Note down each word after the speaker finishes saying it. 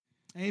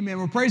Amen.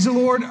 Well, praise the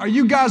Lord. Are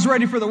you guys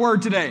ready for the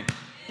word today?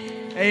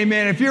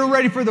 Amen. If you're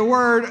ready for the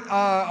word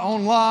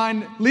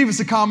online, leave us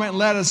a comment and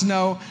let us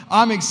know.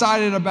 I'm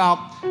excited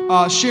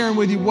about sharing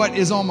with you what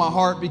is on my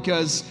heart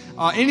because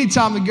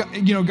anytime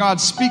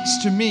God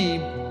speaks to me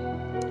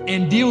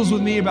and deals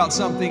with me about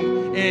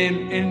something,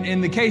 and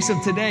in the case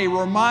of today,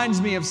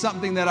 reminds me of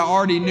something that I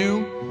already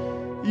knew,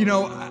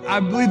 I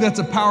believe that's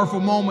a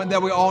powerful moment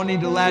that we all need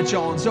to latch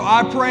on. So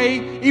I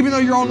pray, even though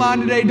you're online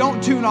today,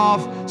 don't tune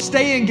off.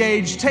 Stay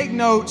engaged. Take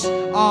notes.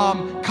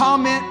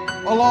 Comment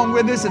along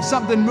with this. If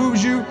something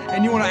moves you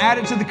and you want to add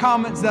it to the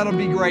comments, that'll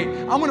be great.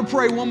 I'm going to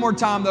pray one more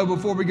time, though,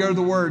 before we go to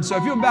the Word. So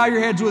if you'll bow your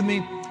heads with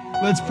me,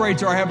 let's pray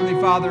to our Heavenly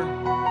Father.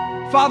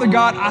 Father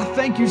God, I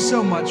thank you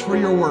so much for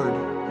your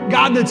Word.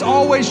 God, that's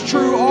always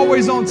true,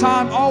 always on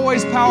time,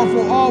 always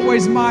powerful,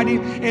 always mighty,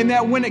 and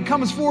that when it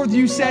comes forth,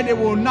 you said it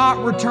will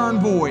not return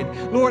void.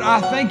 Lord, I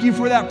thank you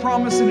for that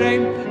promise today,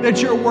 that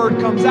your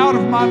word comes out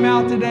of my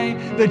mouth today,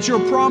 that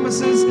your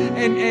promises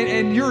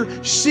and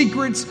your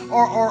secrets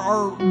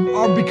are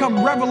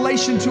become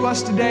revelation to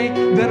us today,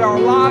 that our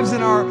lives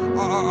and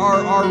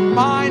our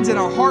minds and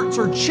our hearts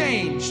are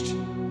changed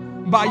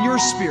by your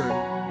Spirit.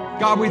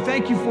 God, we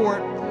thank you for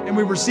it, and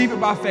we receive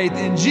it by faith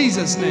in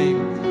Jesus'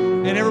 name.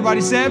 And everybody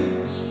said, I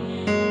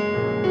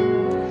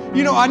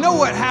know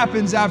what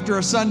happens after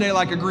a Sunday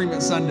like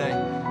Agreement Sunday.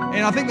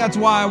 And I think that's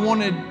why I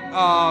wanted,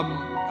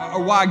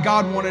 or why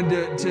God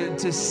wanted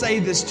to say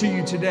this to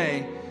you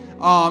today,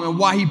 and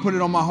why he put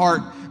it on my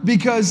heart.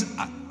 Because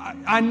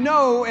I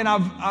know, and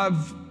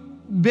I've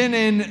been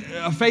in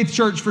a faith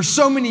church for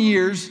so many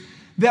years,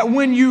 that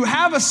when you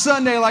have a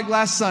Sunday like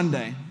last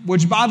Sunday,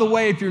 which, by the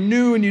way, if you're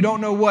new and you don't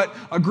know what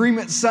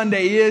Agreement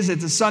Sunday is,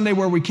 it's a Sunday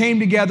where we came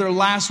together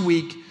last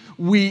week.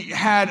 We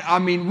had,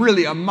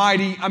 really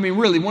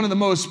one of the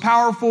most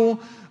powerful,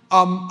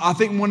 I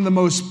think one of the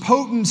most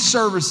potent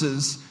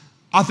services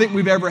I think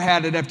we've ever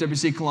had at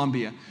FWC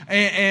Columbia.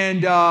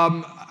 And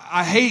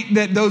I hate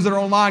that those that are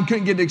online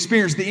couldn't get to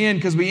experience the end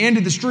because we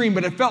ended the stream,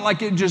 but it felt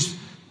like it just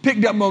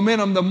picked up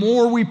momentum the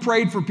more we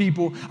prayed for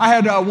people. I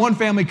had one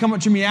family come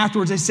up to me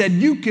afterwards. They said,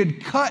 you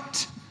could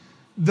cut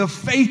the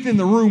faith in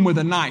the room with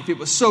a knife. It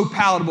was so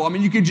palatable.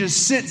 You could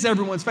just sense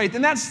everyone's faith.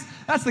 And that's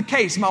the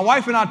case. My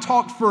wife and I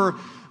talked for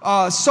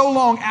so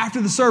long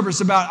after the service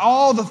about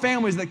all the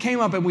families that came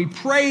up, and we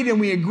prayed and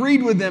we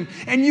agreed with them,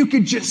 and you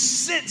could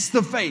just sense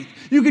the faith.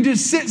 You could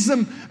just sense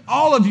them,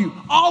 all of you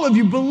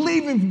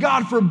believing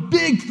God for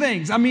big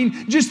things.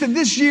 Just that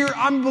this year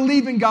I'm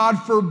believing God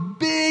for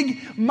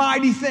big,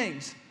 mighty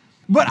things.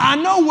 But I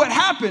know what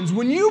happens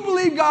when you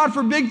believe God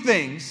for big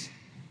things.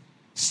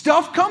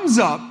 Stuff comes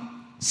up.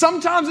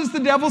 Sometimes it's the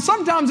devil,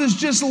 sometimes it's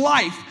just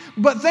life,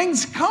 but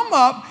things come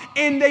up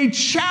and they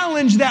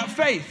challenge that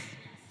faith.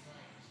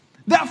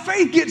 That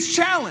faith gets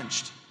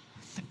challenged.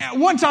 At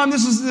one time,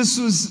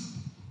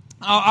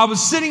 I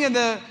was sitting at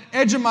the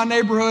edge of my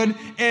neighborhood,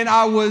 and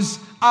I'll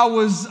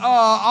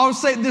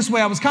say it this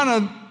way, I was kind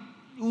of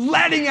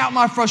letting out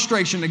my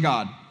frustration to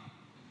God.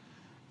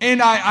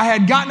 And I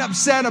had gotten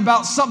upset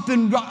about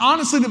something,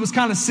 honestly, that was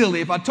kind of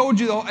silly. If I told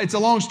you, it's a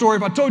long story,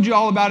 if I told you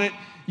all about it,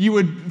 you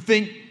would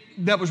think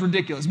that was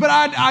ridiculous. But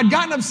I'd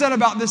gotten upset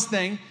about this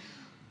thing,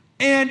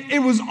 and it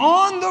was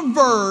on the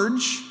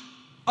verge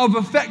of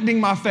affecting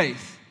my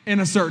faith in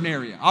a certain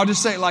area. I'll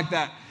just say it like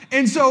that.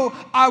 And so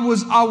I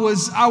was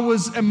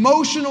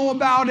emotional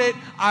about it.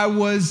 I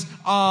was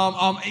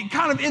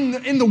kind of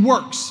in the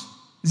works.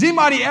 Has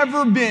anybody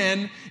ever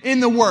been in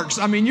the works?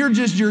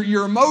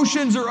 Your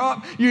emotions are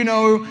up.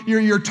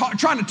 You're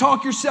trying to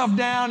talk yourself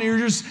down. And you're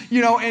just,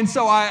 And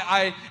so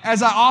I,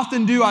 as I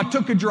often do, I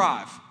took a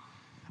drive.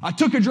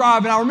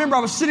 And I remember I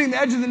was sitting at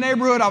the edge of the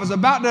neighborhood. I was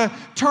about to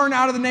turn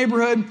out of the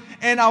neighborhood,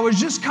 and I was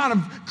just kind of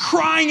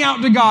crying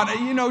out to God,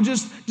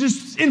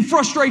 just in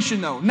frustration,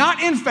 though. Not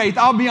in faith,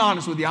 I'll be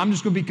honest with you. I'm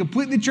just going to be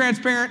completely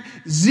transparent.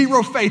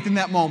 Zero faith in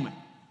that moment.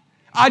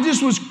 I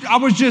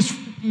was just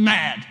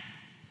mad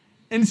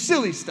and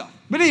silly stuff.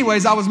 But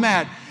anyways, I was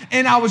mad,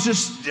 and I was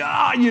just,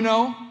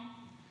 And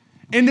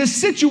this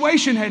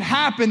situation had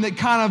happened that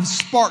kind of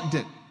sparked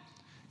it.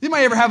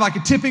 Anybody ever have like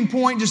a tipping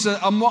point, just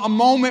a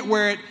moment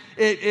where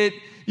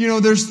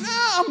there's,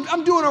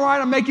 I'm doing all right,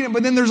 I'm making it,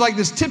 but then there's like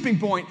this tipping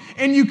point,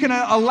 and you can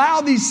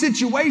allow these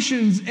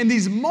situations and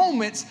these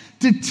moments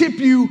to tip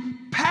you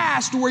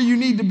past where you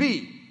need to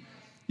be.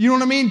 You know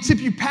what I mean? Tip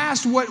you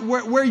past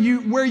where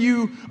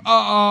you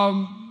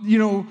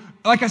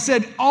like I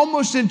said,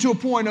 almost into a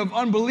point of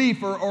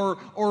unbelief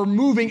or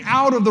moving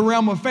out of the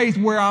realm of faith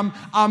where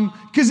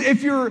because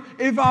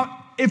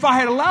if I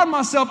had allowed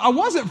myself, I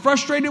wasn't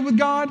frustrated with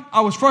God. I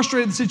was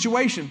frustrated with the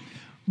situation.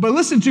 But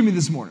listen to me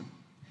this morning.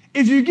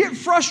 If you get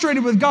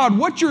frustrated with God,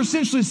 what you're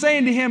essentially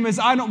saying to him is,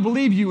 I don't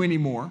believe you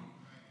anymore.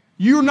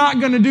 You're not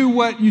going to do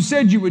what you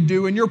said you would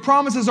do, and your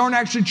promises aren't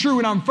actually true,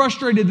 and I'm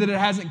frustrated that it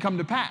hasn't come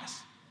to pass.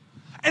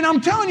 And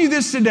I'm telling you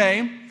this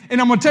today,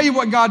 and I'm going to tell you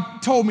what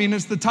God told me, and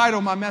it's the title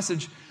of my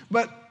message.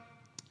 But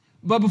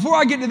before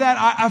I get to that,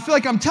 I feel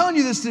like I'm telling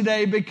you this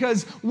today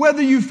because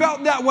whether you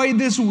felt that way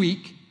this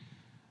week,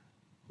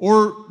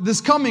 or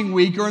this coming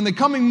week, or in the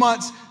coming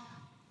months,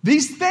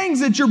 These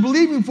things that you're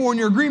believing for in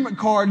your agreement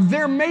card,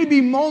 there may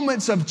be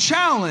moments of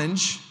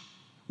challenge,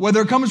 whether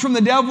it comes from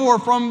the devil or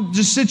from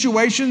just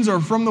situations or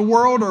from the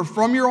world or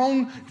from your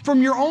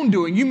own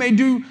doing. You may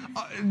do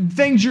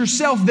things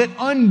yourself that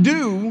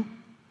undo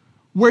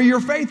where your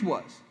faith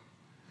was.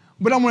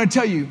 But I want to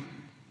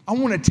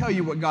tell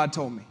you what God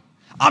told me.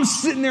 I'm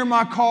sitting there in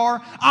my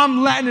car.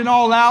 I'm letting it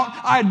all out.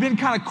 I had been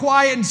kind of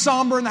quiet and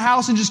somber in the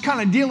house and just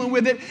kind of dealing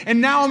with it.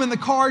 And now I'm in the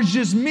car. It's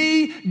just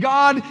me,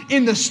 God,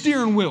 in the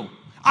steering wheel.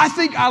 I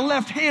think I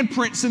left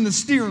handprints in the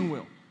steering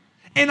wheel.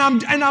 And I'm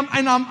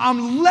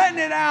letting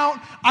it out.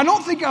 I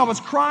don't think I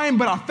was crying,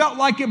 but I felt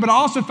like it. But I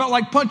also felt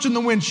like punching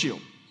the windshield.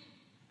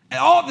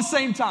 All at the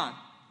same time.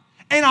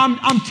 And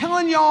I'm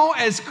telling y'all,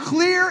 as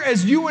clear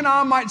as you and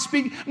I might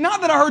speak,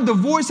 not that I heard the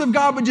voice of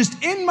God, but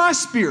just in my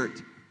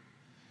spirit,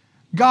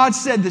 God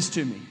said this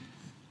to me.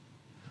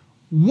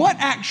 What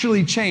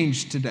actually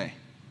changed today?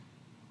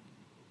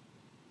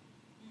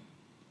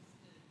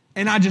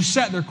 And I just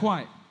sat there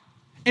quiet.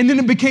 And then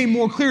it became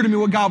more clear to me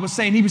what God was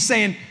saying. He was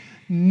saying,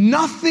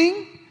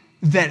 nothing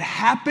that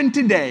happened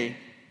today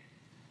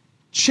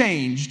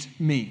changed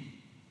me.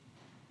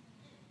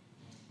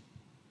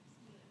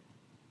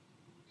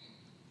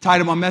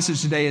 Title of my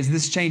message today is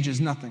This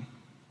Changes Nothing.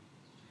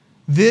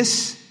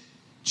 This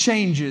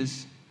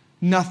changes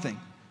nothing.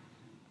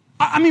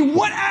 I mean,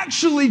 what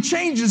actually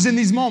changes in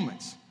these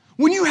moments?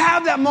 When you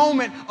have that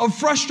moment of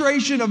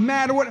frustration, of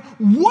mad, or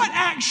what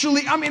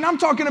actually, I'm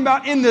talking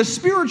about in the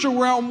spiritual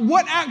realm,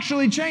 what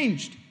actually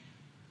changed?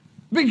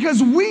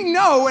 Because we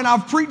know, and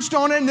I've preached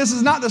on it, and this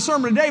is not the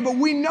sermon today, but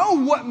we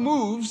know what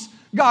moves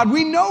God.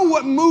 We know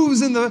what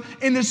moves in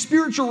the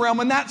spiritual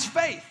realm, and that's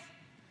faith.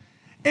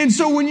 And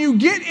so when you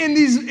get in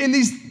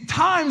these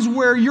times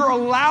where you're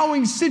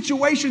allowing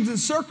situations and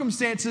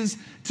circumstances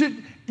to,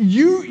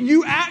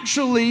 you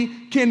actually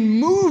can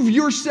move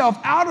yourself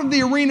out of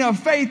the arena of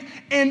faith.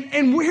 And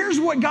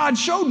here's what God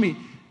showed me.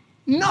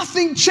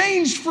 Nothing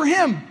changed for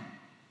him.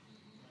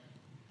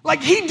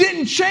 Like he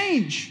didn't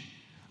change.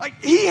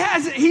 Like he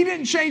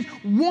didn't change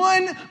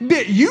one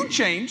bit. You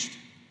changed.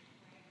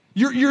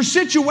 Your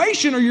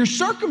situation or your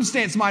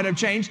circumstance might have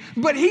changed,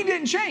 but he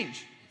didn't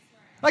change.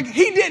 Like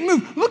he didn't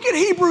move. Look at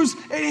Hebrews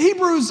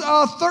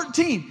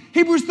 13.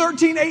 Hebrews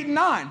 13, 8 and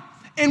 9.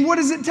 And what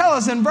does it tell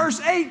us? In verse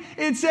 8,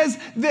 it says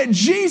that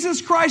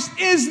Jesus Christ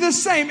is the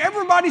same.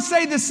 Everybody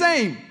say the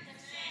same.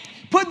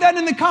 Put that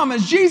in the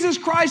comments. Jesus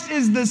Christ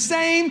is the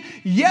same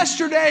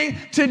yesterday,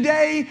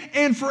 today,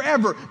 and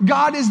forever.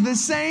 God is the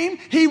same.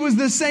 He was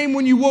the same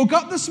when you woke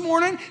up this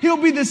morning. He'll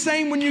be the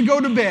same when you go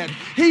to bed.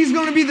 He's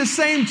going to be the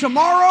same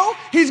tomorrow.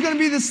 He's going to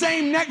be the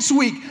same next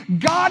week.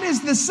 God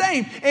is the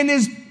same. And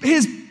his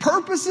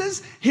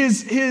purposes,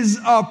 his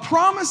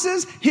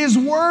promises, his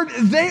word,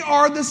 they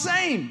are the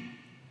same.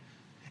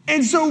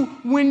 And so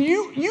when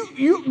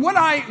what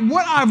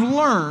I've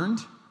learned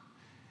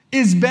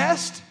is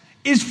best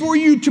is for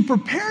you to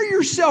prepare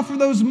yourself for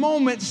those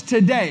moments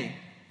today.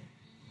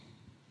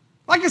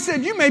 Like I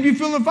said, you may be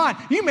feeling fine.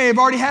 You may have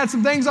already had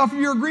some things off of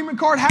your agreement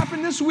card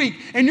happen this week,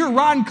 and you're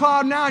riding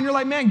cloud now, and you're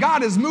like, man,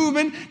 God is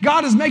moving.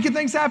 God is making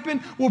things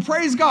happen. Well,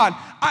 praise God.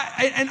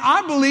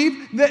 I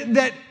believe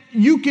that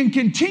you can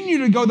continue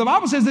to go. The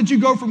Bible says that you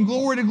go from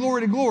glory to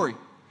glory to glory.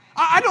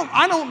 I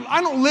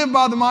don't live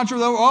by the mantra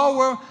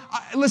though.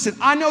 Listen,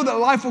 I know that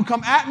life will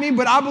come at me,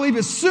 but I believe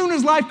as soon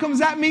as life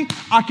comes at me,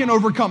 I can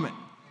overcome it.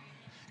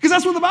 Because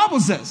that's what the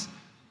Bible says.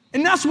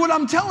 And that's what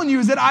I'm telling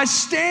you is that I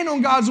stand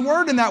on God's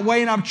word in that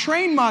way, and I've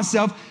trained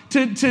myself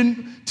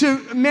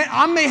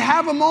I may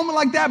have a moment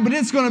like that, but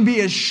it's going to be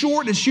as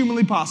short as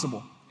humanly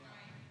possible.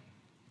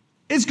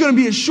 It's going to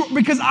be as short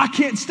because I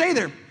can't stay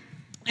there.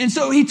 And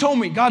so he told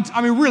me,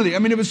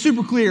 it was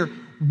super clear.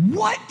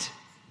 What?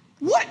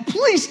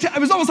 Please, it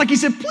was almost like he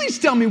said, please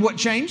tell me what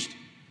changed.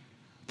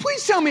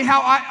 Please tell me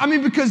how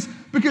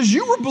because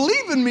you were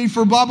believing me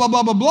for blah, blah,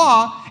 blah, blah,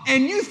 blah,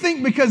 and you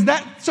think because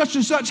that such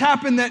and such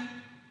happened that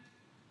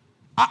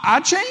I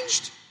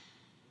changed?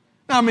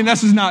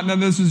 This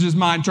is just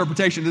my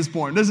interpretation at this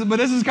point. This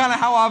is kind of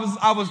how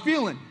I was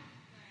feeling.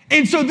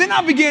 And so then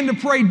I began to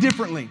pray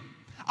differently.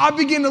 I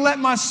began to let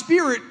my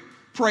spirit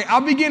pray. I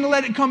began to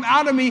let it come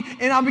out of me,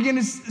 and I began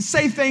to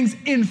say things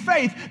in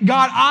faith.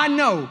 God, I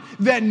know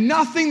that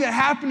nothing that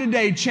happened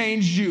today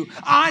changed you.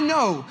 I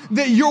know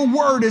that your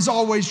word is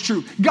always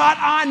true. God,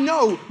 I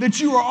know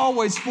that you are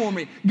always for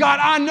me. God,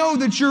 I know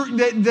that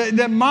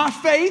that my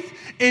faith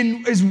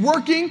is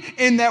working,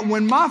 and that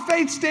when my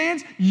faith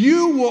stands,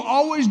 you will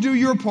always do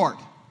your part.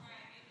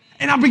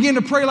 And I began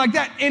to pray like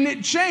that, and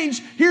it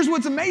changed. Here's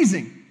what's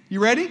amazing.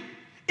 You ready?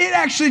 It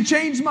actually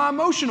changed my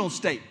emotional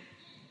state.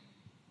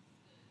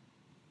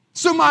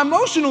 So my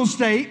emotional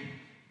state,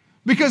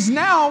 because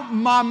now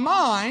my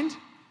mind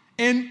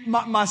and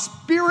my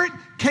spirit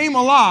came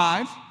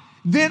alive,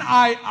 then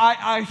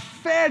I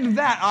fed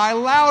that. I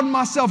allowed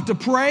myself to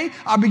pray.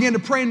 I began to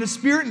pray in the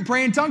spirit and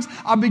pray in tongues.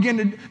 I began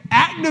to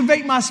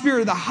activate my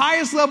spirit at the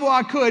highest level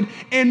I could,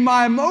 and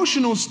my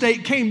emotional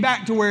state came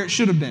back to where it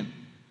should have been.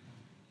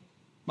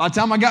 By the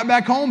time I got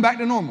back home, back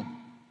to normal.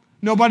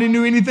 Nobody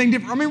knew anything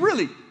different.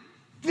 Really.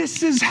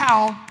 This is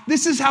how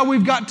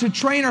we've got to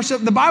train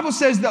ourselves. The Bible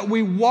says that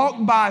we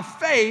walk by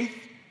faith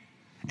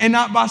and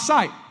not by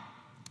sight.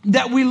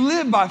 That we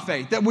live by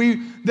faith. Our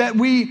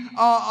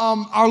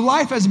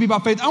life has to be by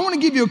faith. I want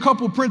to give you a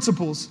couple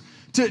principles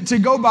to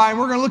go by, and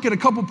we're going to look at a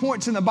couple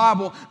points in the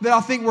Bible that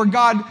I think where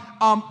God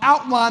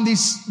outlined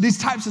these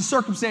types of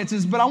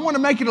circumstances, but I want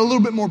to make it a little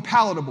bit more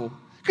palatable.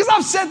 Because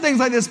I've said things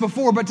like this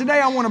before, but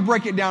today I want to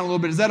break it down a little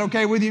bit. Is that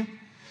okay with you?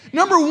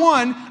 Number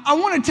one, I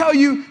want to tell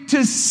you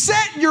to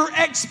set your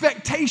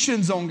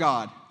expectations on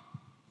God.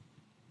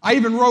 I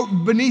even wrote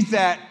beneath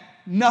that,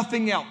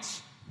 nothing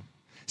else.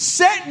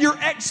 Set your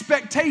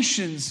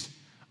expectations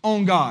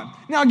on God.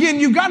 Now again,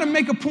 you've got to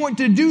make a point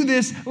to do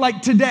this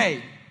like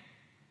today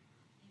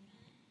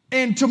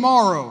and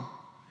tomorrow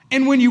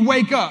and when you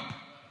wake up.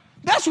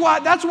 That's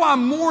why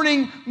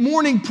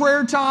morning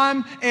prayer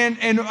time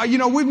and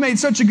we've made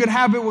such a good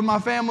habit with my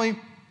family.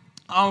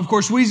 Of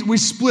course, we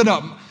split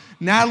up.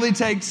 Natalie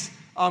takes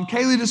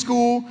Kaylee to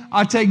school.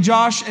 I take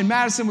Josh and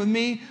Madison with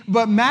me.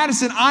 But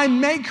Madison, I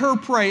make her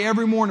pray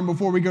every morning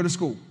before we go to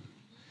school.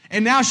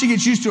 And now she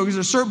gets used to it because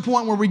there's a certain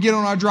point where we get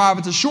on our drive.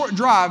 It's a short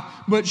drive,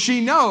 but she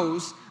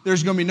knows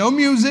there's going to be no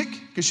music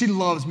because she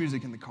loves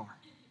music in the car.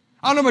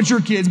 I don't know about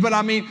your kids, but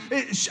I mean,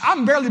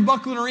 I'm barely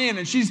buckling her in,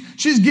 and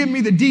she's giving me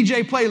the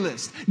DJ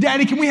playlist.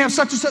 Daddy, can we have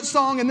such and such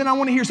song? And then I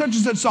want to hear such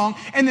and such song.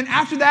 And then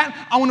after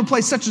that, I want to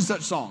play such and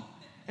such song.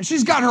 And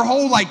she's got her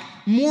whole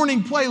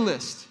morning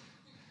playlist.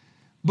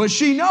 But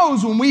she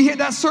knows when we hit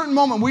that certain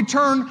moment, we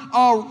turn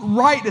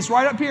right, it's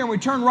right up here, and we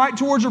turn right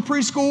towards her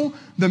preschool,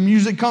 the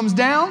music comes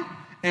down,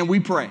 and we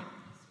pray.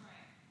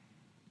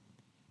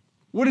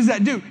 What does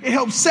that do? It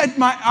helps set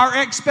our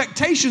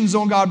expectations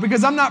on God,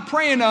 because I'm not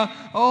praying,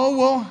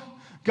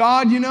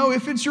 God,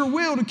 if it's your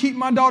will to keep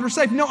my daughter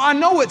safe. No, I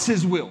know it's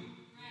his will.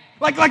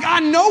 Like I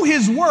know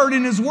his word,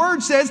 and his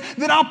word says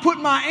that I'll put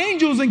my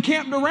angels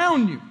encamped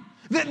around you.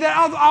 That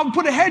I'll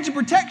put a hedge of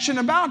protection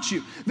about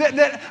you.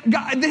 That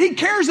he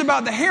cares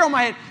about the hair on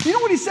my head. You know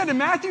what he said in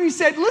Matthew? He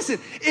said, listen,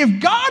 if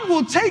God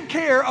will take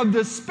care of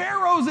the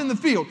sparrows in the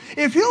field,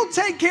 if he'll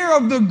take care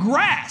of the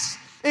grass,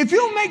 if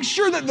he'll make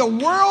sure that the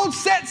world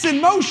sets in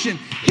motion,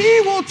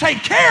 he will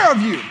take care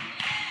of you.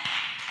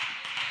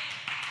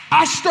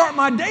 I start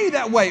my day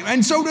that way.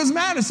 And so does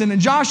Madison.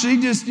 And Josh,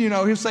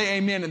 he'll say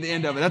amen at the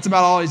end of it. That's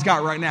about all he's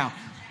got right now.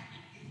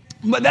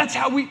 But that's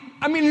how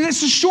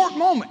it's a short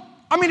moment.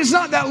 It's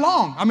not that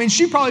long.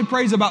 She probably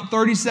prays about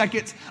 30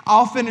 seconds.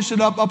 I'll finish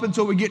it up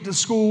until we get to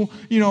school,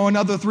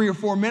 another 3 or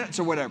 4 minutes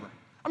or whatever.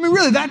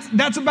 Really,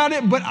 that's about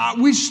it. But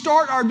we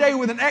start our day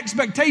with an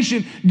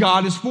expectation.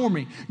 God is for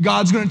me.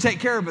 God's going to take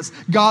care of us.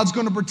 God's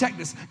going to protect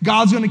us.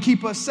 God's going to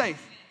keep us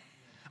safe.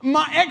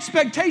 My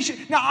expectation.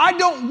 Now, I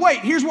don't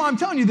wait. Here's why I'm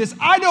telling you this.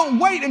 I don't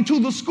wait until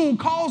the school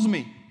calls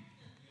me.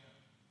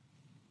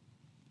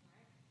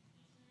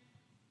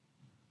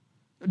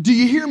 Do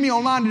you hear me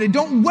online today?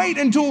 Don't wait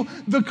until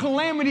the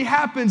calamity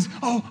happens.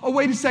 Oh,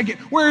 wait a second.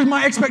 Where is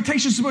my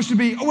expectation supposed to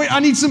be? Oh, wait, I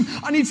need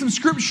some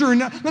scripture,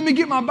 and let me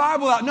get my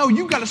Bible out. No,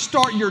 you got to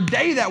start your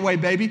day that way,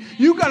 baby.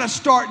 You got to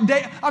start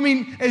day.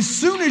 As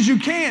soon as you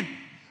can,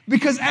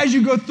 because as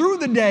you go through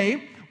the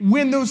day,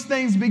 when those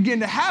things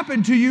begin to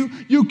happen to you,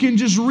 you can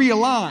just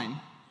realign.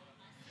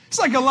 It's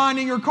like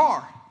aligning your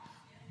car.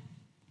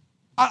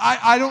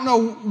 I don't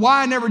know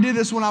why I never did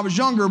this when I was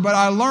younger, but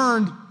I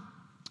learned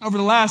over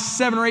the last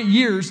 7 or 8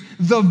 years,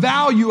 the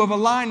value of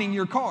aligning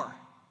your car.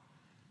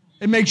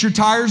 It makes your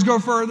tires go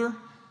further.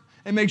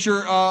 It makes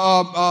your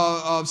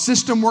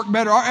system work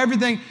better.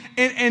 Everything.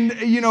 And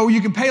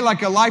you can pay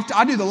like a lifetime.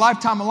 I do the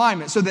lifetime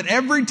alignment so that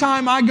every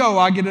time I go,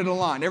 I get it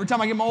aligned. Every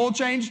time I get my oil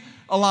change,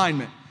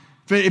 alignment.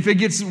 If it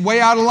gets way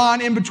out of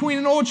line in between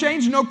an oil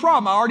change, no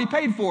problem. I already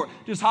paid for it.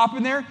 Just hop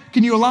in there.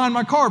 Can you align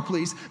my car,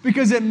 please?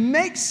 Because it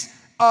makes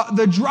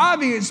the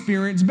driving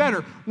experience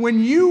better.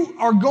 When you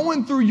are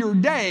going through your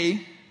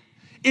day,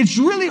 it's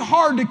really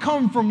hard to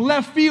come from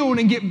left field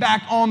and get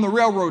back on the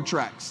railroad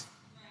tracks.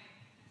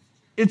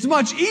 It's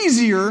much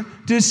easier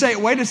to say,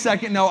 wait a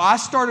second, no, I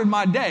started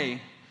my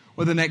day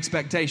with an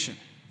expectation.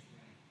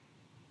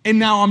 And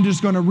now I'm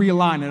just going to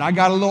realign it. I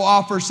got a little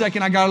off for a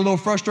second, I got a little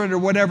frustrated or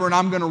whatever, and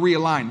I'm going to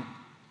realign it.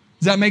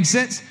 Does that make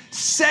sense?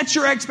 Set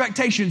your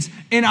expectations,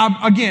 and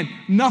again,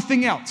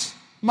 nothing else.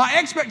 My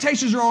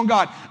expectations are on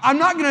God. I'm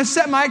not going to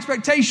set my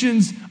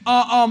expectations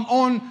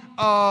on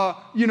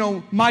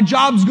my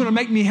job's going to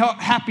make me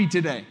happy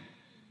today.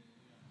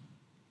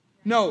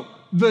 No,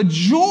 the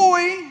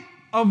joy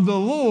of the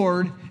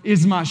Lord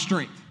is my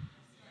strength.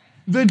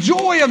 The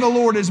joy of the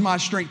Lord is my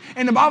strength.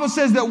 And the Bible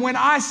says that when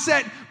I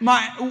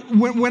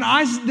when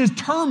I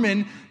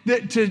determine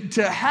that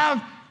to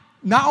have,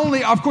 not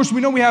only, of course, we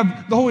know we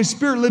have the Holy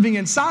Spirit living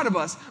inside of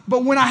us,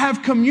 but when I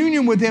have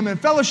communion with Him and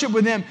fellowship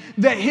with Him,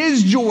 that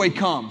His joy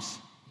comes.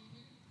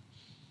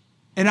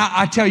 And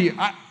I tell you,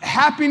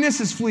 happiness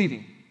is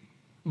fleeting.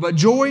 But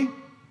joy,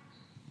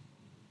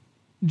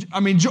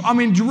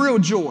 real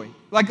joy.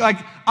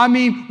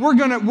 We're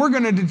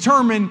gonna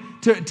determine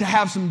to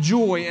have some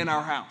joy in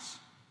our house.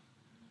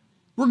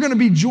 We're gonna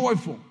be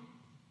joyful.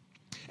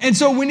 And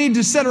so we need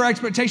to set our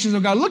expectations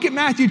on God. Look at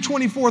Matthew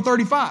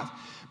 24:35.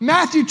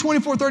 Matthew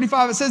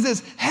 24:35, it says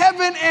this,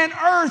 heaven and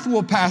earth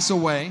will pass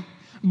away,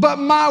 but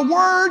my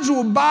words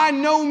will by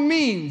no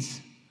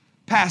means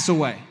pass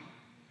away.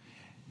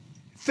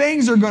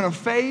 Things are going to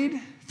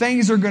fade.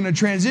 Things are going to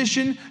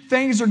transition.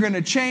 Things are going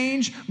to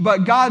change. But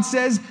God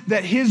says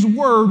that His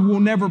word will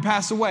never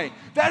pass away.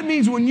 That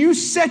means when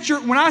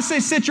I say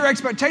set your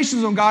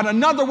expectations on God,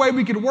 another way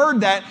we could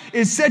word that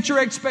is set your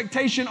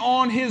expectation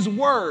on His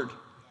word.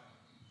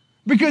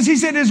 Because He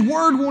said His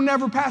word will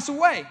never pass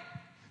away.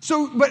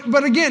 So,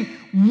 but again,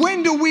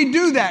 when do we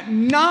do that?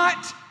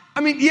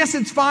 Yes,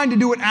 it's fine to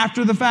do it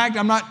after the fact.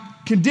 I'm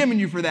not condemning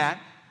you for that.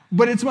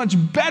 But it's much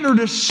better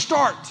to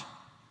start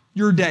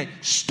your day.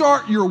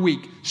 Start your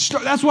week.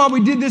 That's why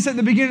we did this at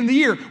the beginning of the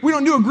year. We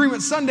don't do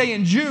Agreement Sunday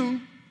in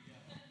June.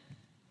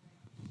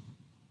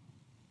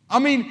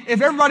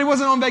 If everybody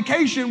wasn't on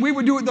vacation, we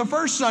would do it the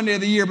first Sunday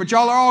of the year, but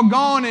y'all are all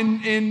gone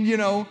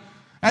and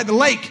at the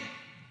lake.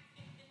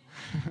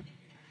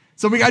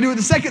 So we got to do it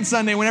the second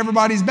Sunday when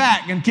everybody's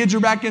back and kids are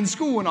back in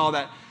school and all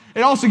that.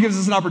 It also gives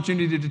us an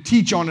opportunity to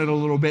teach on it a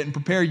little bit and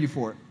prepare you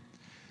for it.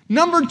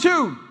 Number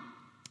 2,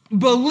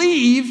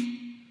 believe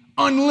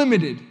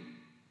unlimited.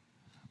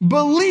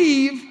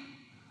 Believe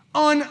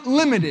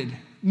unlimited,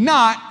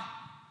 not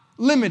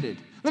limited.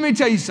 Let me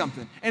tell you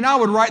something, and I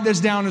would write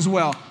this down as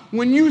well.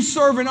 When you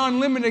serve an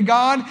unlimited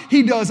God,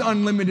 He does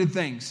unlimited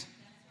things.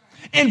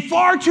 And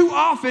far too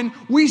often,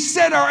 we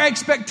set our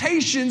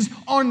expectations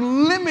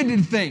on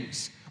limited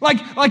things.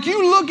 Like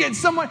you look at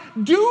someone,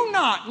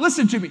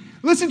 listen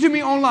to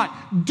me online.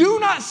 Do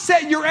not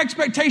set your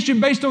expectation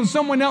based on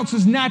someone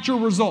else's natural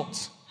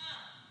results.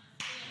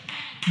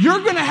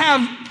 You're going to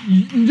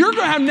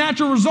have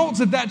natural results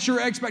if that's your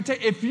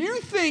expectation. If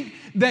you think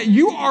that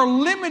you are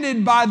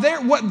limited by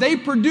what they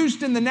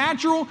produced in the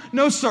natural,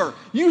 no, sir.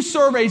 You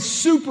serve a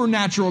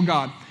supernatural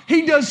God.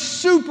 He does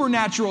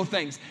supernatural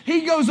things.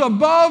 He goes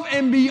above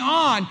and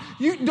beyond.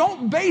 You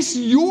don't base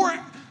your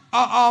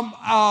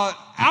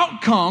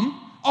outcome.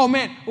 Oh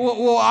man,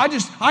 well, I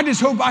just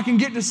hope I can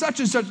get to such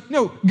and such.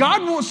 No,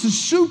 God wants to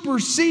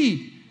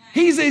supersede.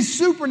 He's a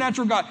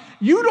supernatural God.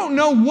 You don't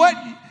know what.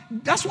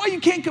 That's why you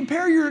can't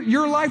compare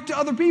your life to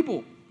other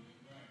people.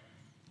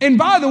 And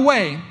by the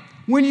way,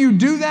 when you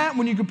do that,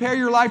 when you compare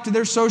your life to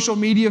their social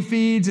media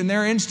feeds and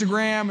their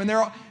Instagram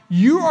and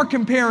you are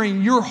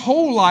comparing your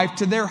whole life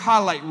to their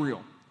highlight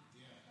reel.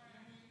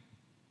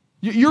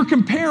 You're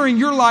comparing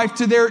your life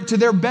to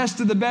their best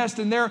of the best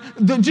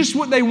and just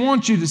what they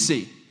want you to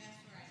see.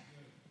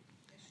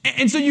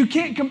 And so you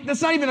can't.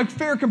 That's not even a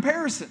fair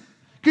comparison.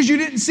 Because you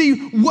didn't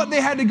see what they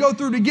had to go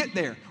through to get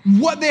there,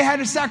 what they had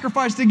to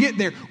sacrifice to get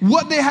there,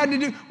 what they had to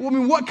do.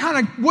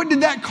 What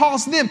did that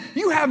cost them?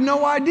 You have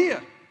no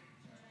idea.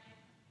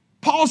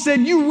 Paul said,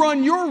 you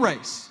run your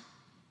race.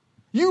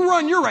 You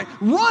run your race.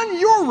 Run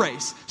your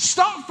race.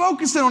 Stop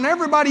focusing on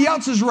everybody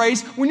else's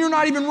race when you're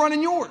not even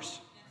running yours.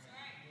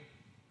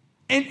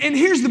 And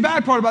here's the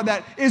bad part about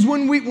that is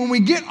when we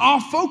get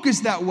off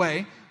focus that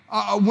way,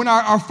 when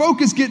our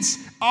focus gets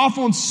off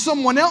on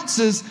someone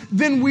else's,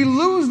 then we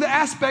lose the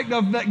aspect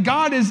of that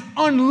God is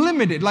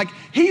unlimited. Like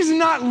He's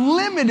not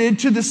limited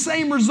to the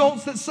same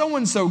results that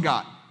so-and-so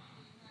got.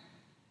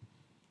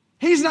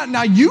 He's not.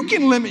 Now you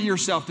can limit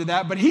yourself to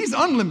that, but He's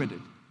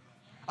unlimited.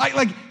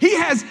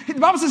 The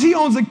Bible says He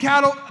owns the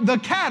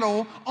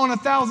cattle on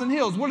 1,000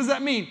 hills. What does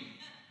that mean?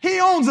 He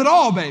owns it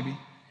all, baby.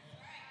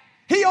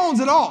 He owns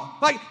it all.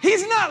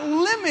 He's not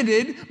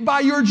limited by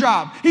your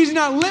job. He's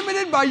not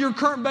limited by your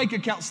current bank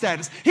account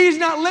status. He's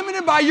not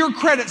limited by your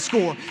credit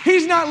score.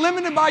 He's not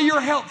limited by your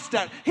health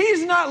status.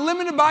 He's not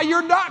limited by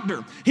your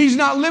doctor. He's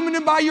not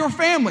limited by your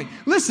family.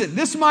 Listen,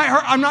 this might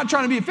hurt. I'm not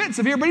trying to be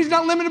offensive here, but He's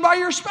not limited by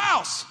your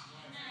spouse.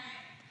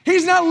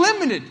 He's not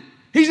limited.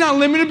 He's not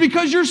limited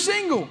because you're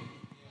single.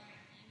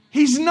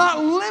 He's not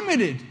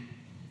limited.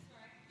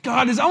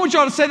 God is, I want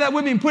y'all to say that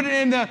with me and put it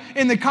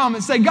in the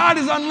comments. Say, God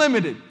is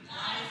unlimited.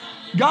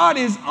 God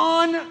is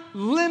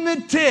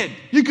unlimited.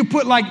 You could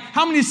put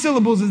how many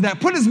syllables is that?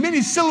 Put as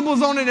many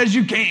syllables on it as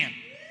you can.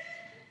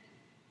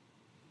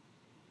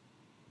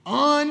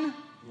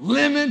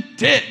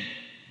 Unlimited.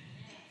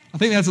 I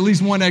think that's at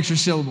least one extra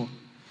syllable.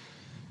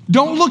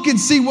 Don't look and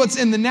see what's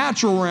in the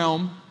natural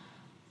realm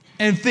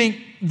and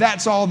think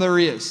that's all there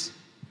is.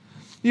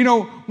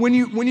 When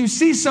you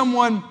see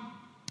someone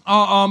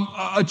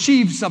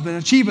achieve something,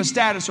 achieve a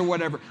status or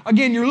whatever,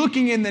 again, you're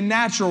looking in the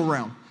natural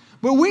realm.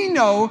 But we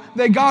know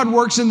that God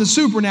works in the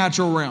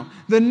supernatural realm.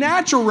 The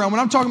natural realm, when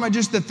I'm talking about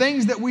just the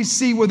things that we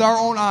see with our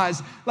own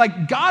eyes,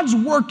 God's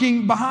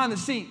working behind the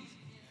scenes.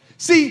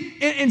 See,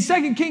 in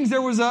 2 Kings,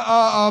 there was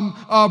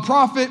a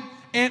prophet,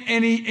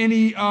 and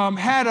he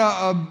had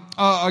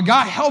a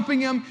guy helping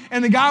him,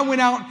 and the guy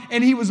went out,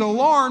 and he was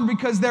alarmed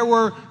because there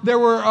were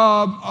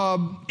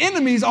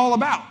enemies all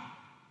about.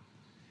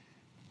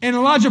 And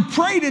Elijah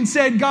prayed and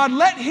said, God,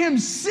 let him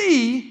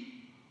see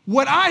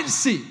what I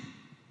see.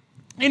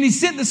 And he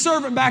sent the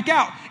servant back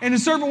out. And the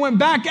servant went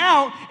back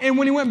out. And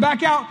when he went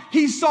back out,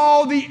 he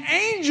saw the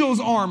angels'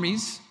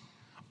 armies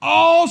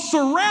all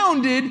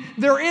surrounded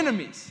their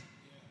enemies.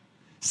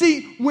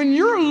 See, when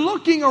you're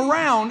looking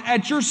around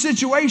at your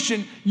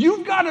situation,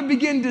 you've got to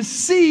begin to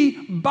see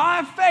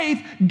by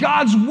faith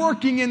God's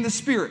working in the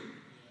Spirit.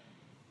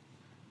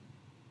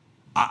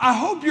 I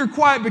hope you're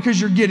quiet because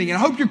you're getting it. I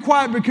hope you're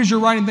quiet because you're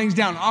writing things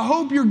down. I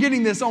hope you're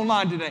getting this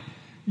online today.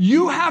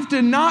 You have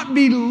to not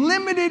be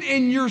limited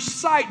in your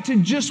sight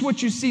to just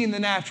what you see in the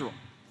natural.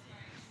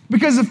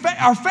 Because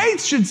our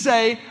faith should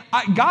say,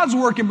 God's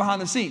working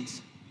behind the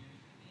scenes.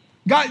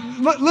 God,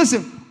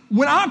 listen,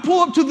 when I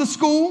pull up to the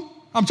school,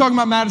 I'm talking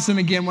about Madison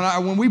again,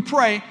 when we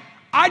pray,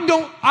 I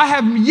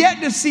have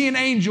yet to see an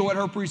angel at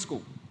her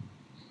preschool.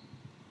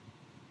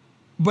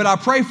 But I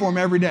pray for him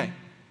every day.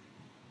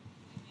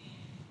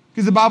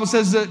 Because the Bible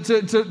says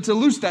to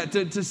loose that,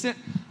 to send.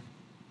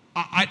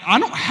 I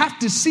don't have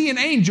to see an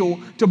angel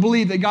to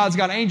believe that God's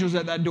got angels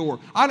at that door.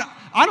 I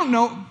don't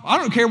know. I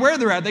don't care where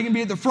they're at. They can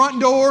be at the front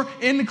door,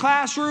 in the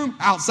classroom,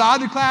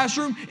 outside the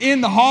classroom,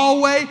 in the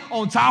hallway,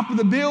 on top of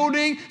the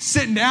building,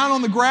 sitting down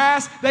on the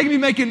grass. They can be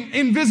making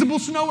invisible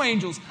snow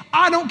angels.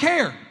 I don't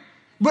care.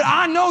 But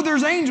I know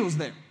there's angels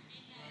there.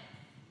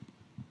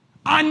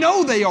 I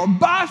know they are.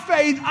 By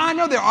faith, I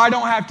know they are. I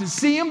don't have to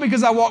see them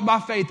because I walk by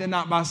faith and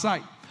not by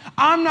sight.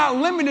 I'm not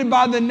limited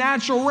by the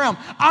natural realm.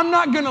 I'm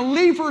not going to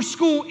leave her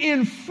school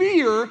in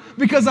fear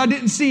because I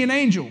didn't see an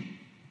angel.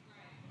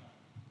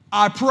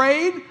 I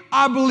prayed,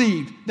 I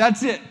believed.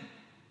 That's it.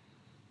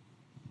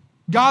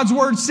 God's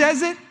word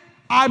says it.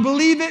 I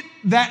believe it.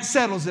 That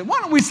settles it. Why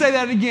don't we say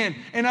that again?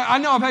 And I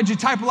know I've had you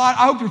type a lot.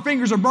 I hope your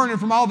fingers are burning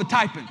from all the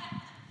typing.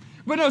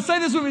 But no, say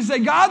this with me. Say,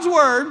 God's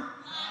word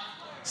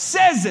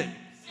says it.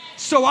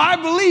 So I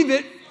believe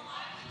it,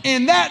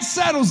 and that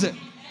settles it.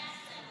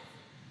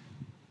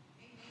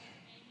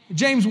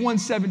 James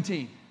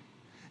 1:17.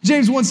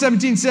 James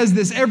 1:17 says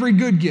this, every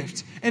good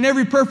gift and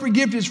every perfect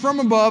gift is from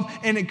above,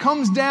 and it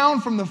comes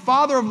down from the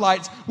Father of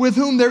lights, with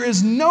whom there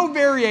is no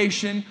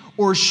variation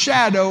or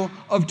shadow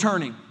of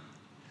turning.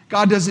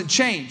 God doesn't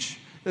change.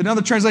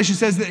 Another translation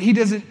says that he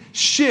doesn't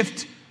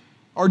shift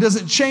or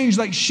doesn't change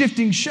like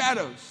shifting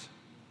shadows.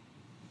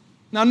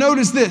 Now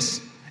notice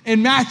this.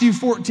 In Matthew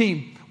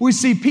 14, we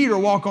see Peter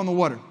walk on the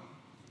water.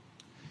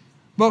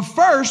 But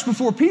first,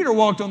 before Peter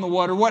walked on the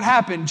water, what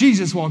happened?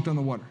 Jesus walked on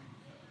the water.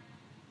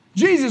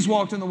 Jesus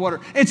walked in the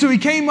water. And so he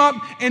came up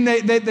and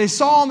they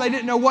saw him. They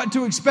didn't know what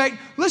to expect.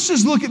 Let's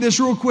just look at this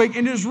real quick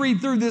and just read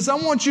through this. I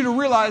want you to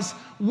realize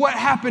what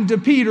happened to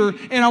Peter,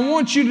 and I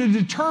want you to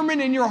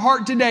determine in your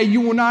heart today you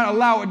will not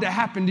allow it to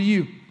happen to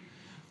you.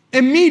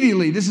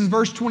 Immediately, this is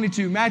verse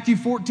 22, Matthew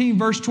 14,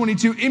 verse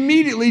 22.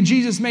 Immediately,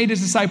 Jesus made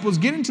his disciples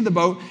get into the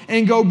boat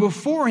and go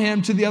before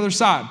him to the other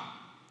side,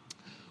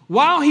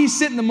 while he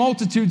sent the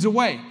multitudes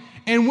away.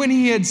 And when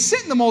he had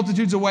sent the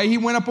multitudes away, he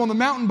went up on the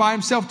mountain by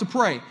himself to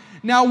pray.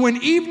 Now,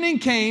 when evening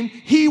came,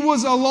 he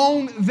was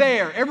alone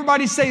there.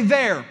 Everybody say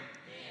there.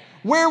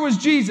 Where was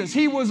Jesus?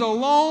 He was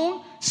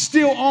alone,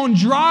 still on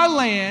dry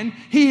land.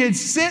 He had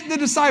sent the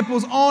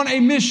disciples on a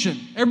mission.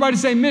 Everybody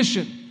say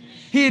mission.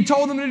 He had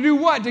told them to do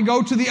what? To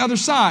go to the other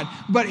side.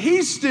 But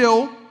he's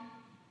still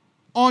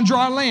on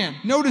dry land.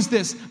 Notice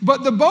this.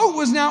 But the boat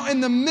was now in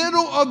the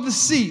middle of the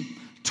sea,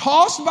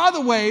 tossed by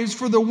the waves,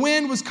 for the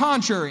wind was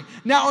contrary.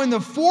 Now in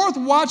the fourth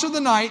watch of the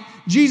night,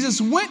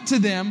 Jesus went to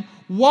them,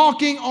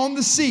 walking on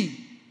the sea.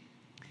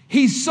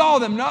 He saw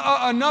them.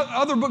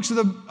 Other books of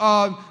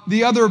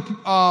the other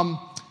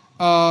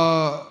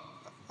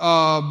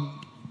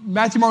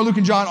Matthew, Mark, Luke,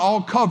 and John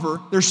all cover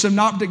their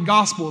synoptic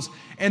gospels.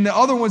 And the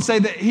other ones say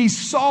that he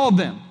saw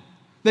them.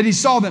 That he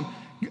saw them.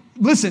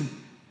 Listen,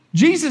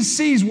 Jesus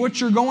sees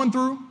what you're going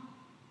through.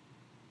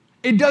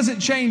 It doesn't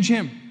change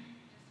him.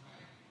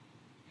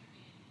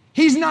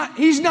 He's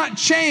not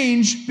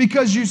changed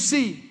because you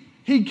see.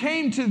 He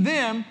came to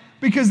them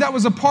because that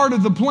was a part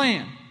of the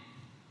plan.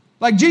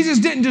 Like Jesus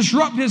didn't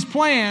disrupt his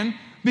plan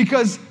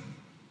because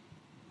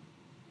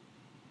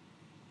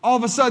all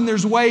of a sudden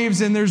there's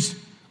waves and there's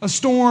a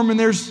storm and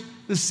there's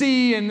the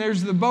sea and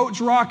there's the boats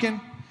rocking.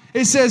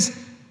 It says,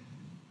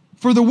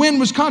 for the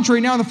wind was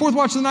contrary. Now in the fourth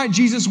watch of the night,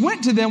 Jesus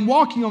went to them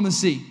walking on the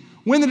sea.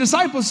 When the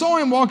disciples saw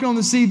him walking on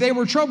the sea, they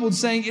were troubled,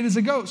 saying, it is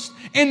a ghost.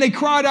 And they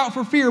cried out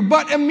for fear.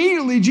 But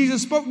immediately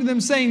Jesus spoke to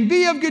them, saying,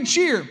 be of good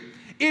cheer.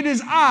 It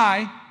is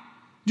I.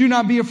 Do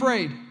not be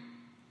afraid.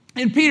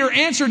 And Peter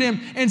answered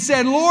him and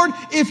said, Lord,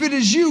 if it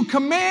is you,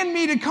 command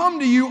me to come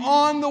to you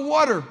on the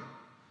water.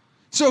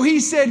 So he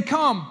said,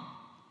 come.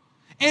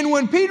 And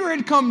when Peter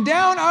had come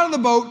down out of the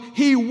boat,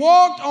 he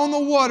walked on the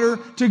water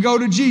to go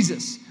to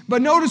Jesus.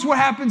 But notice what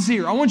happens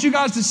here. I want you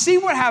guys to see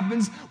what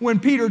happens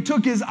when Peter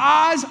took his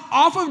eyes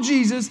off of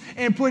Jesus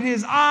and put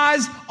his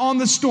eyes on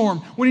the storm.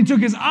 When he took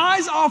his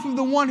eyes off of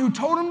the one who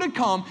told him to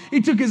come, he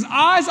took his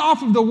eyes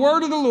off of the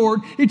word of the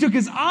Lord. He took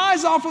his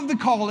eyes off of the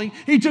calling.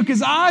 He took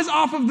his eyes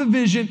off of the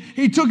vision.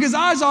 He took his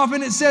eyes off,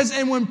 and it says,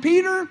 and when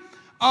Peter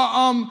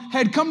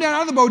had come down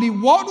out of the boat, he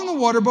walked on the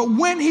water. But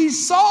when he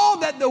saw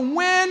that the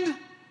wind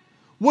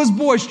was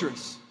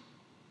boisterous,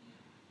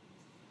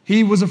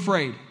 he was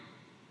afraid.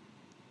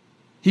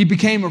 He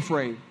became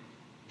afraid.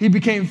 He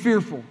became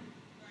fearful.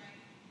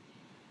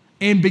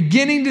 And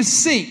beginning to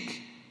sink,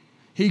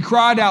 he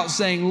cried out,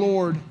 saying,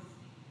 Lord,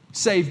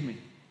 save me.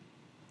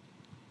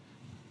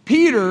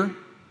 Peter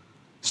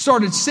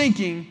started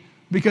sinking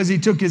because he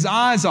took his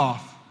eyes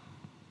off,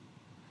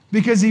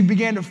 because he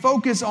began to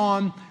focus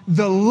on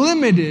the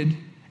limited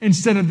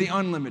instead of the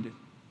unlimited.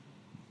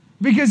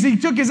 Because he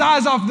took his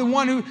eyes off the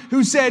one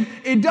who said,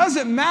 it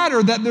doesn't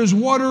matter that there's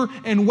water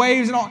and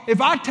waves and all.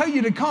 If I tell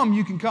you to come,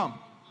 you can come.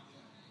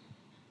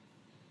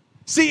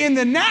 See, in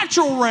the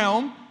natural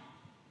realm,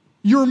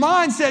 your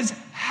mind says,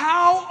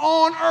 how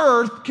on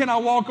earth can I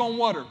walk on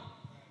water?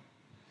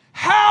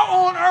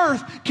 How on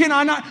earth can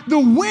I not? The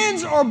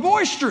winds are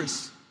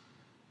boisterous.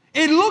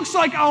 It looks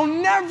like I'll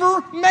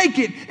never make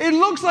it. It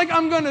looks like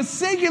I'm going to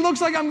sink. It looks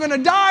like I'm going to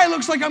die. It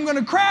looks like I'm going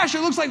to crash.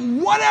 It looks like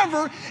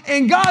whatever.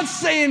 And God's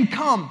saying,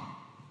 come.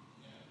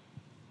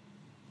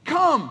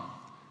 Come.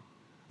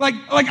 Like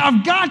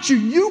I've got you.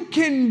 You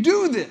can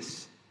do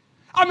this.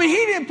 I mean, he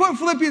didn't put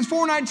Philippians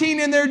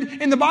 4:19 in there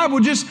in the Bible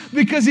just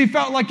because he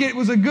felt like it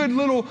was a good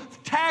little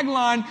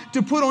tagline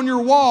to put on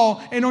your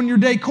wall and on your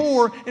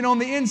decor and on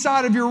the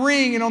inside of your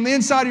ring and on the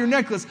inside of your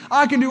necklace.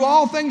 I can do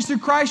all things through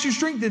Christ who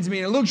strengthens me.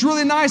 And it looks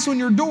really nice on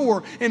your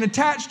door and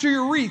attached to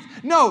your wreath.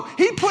 No,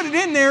 he put it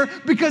in there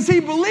because he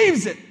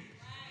believes it.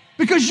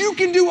 Because you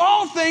can do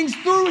all things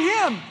through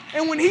him.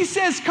 And when he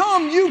says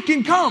come, you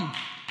can come.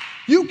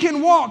 You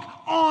can walk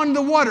on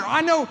the water.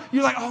 I know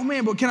you're like, oh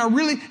man, but can I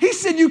really? He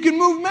said you can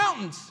move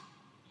mountains.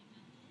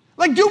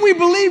 Like, do we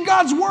believe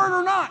God's word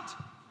or not?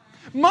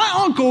 My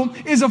uncle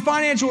is a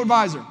financial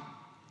advisor,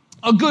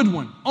 a good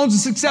one, owns a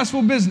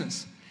successful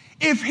business.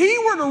 If he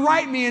were to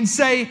write me and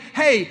say,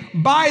 hey,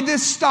 buy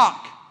this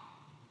stock,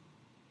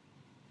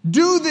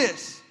 do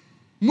this,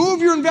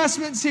 move your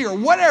investments here,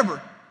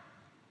 whatever,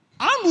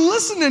 I'm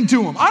listening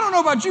to him. I don't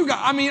know about you guys.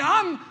 I mean,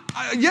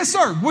 yes,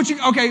 sir.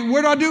 Okay,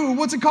 where do I do?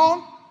 What's it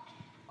called?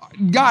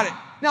 Got it.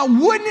 Now,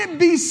 wouldn't it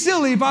be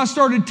silly if I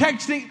started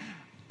texting,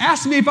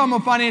 ask me if I'm a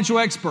financial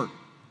expert?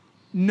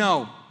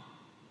 No.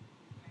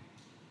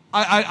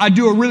 I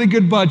do a really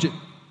good budget.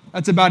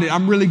 That's about it.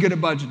 I'm really good at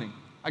budgeting.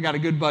 I got a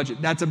good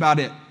budget. That's about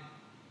it.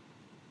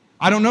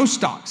 I don't know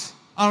stocks.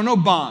 I don't know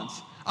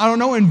bonds. I don't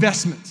know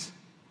investments.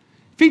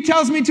 If he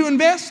tells me to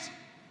invest,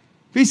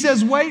 if he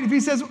says wait, if he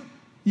says,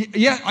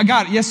 yeah, I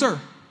got it. Yes, sir.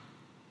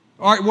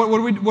 All right, what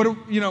do I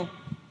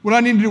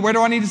need to do? Where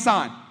do I need to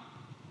sign?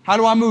 How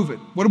do I move it?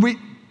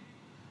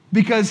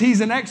 Because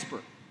he's an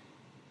expert.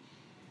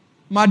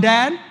 My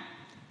dad,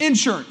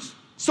 insurance.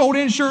 Sold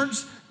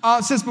insurance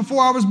since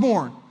before I was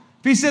born.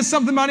 If he says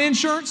something about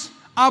insurance,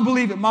 I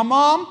believe it. My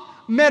mom,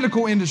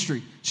 medical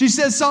industry. She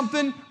says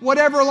something,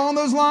 whatever along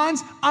those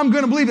lines, I'm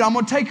going to believe it. I'm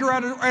going to take her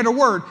at her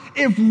word.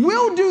 If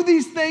we'll do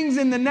these things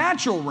in the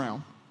natural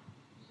realm,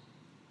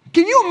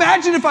 can you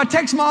imagine if I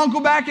text my uncle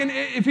back and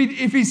if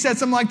he said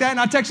something like that and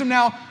I text him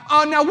now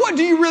what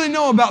do you really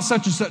know about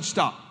such and such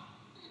stock?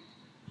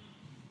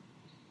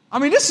 I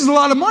mean, this is a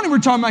lot of money we're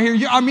talking about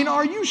here. I mean,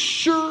 are you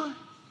sure?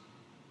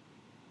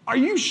 Are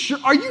you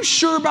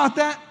sure about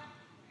that?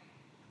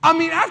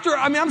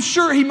 I'm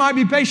sure he might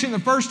be patient the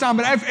first time,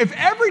 but if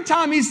every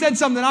time he said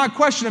something I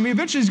question him,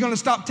 eventually he's going to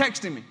stop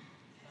texting me.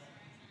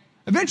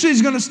 Eventually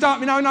he's going to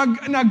stop.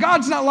 Now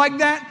God's not like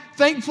that,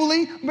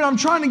 thankfully, but I'm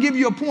trying to give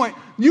you a point.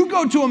 You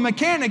go to a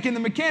mechanic, and the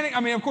mechanic,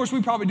 of course,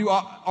 we probably do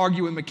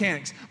argue with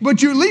mechanics,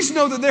 but you at least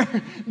know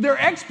that they're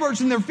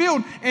experts in their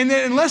field, and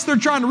that unless they're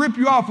trying to rip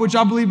you off, which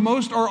I believe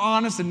most are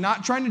honest and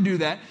not trying to do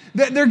that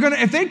they're going to,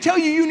 if they tell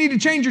you need to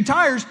change your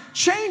tires,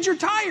 change your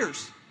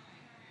tires.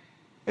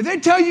 If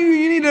they tell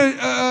you need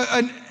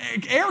an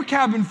air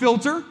cabin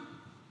filter,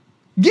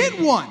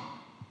 get one.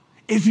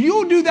 If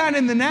you'll do that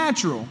in the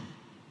natural,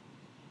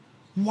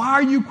 why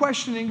are you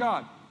questioning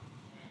God?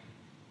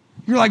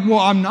 You're like, well,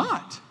 I'm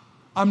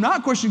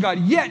not questioning God.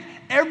 Yet,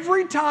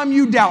 every time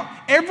you doubt,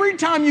 every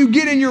time you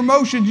get in your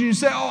emotions and you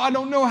say, oh, I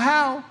don't know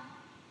how,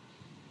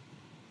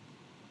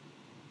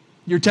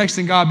 you're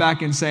texting God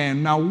back and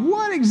saying, now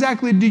what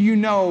exactly do you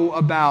know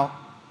about?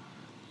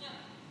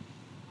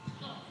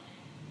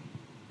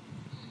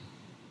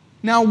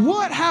 Now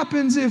what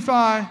happens if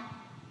are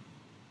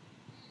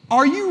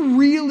you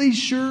really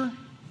sure?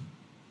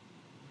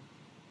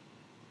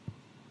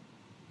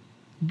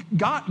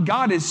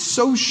 God is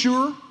so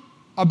sure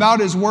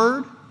about his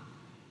word.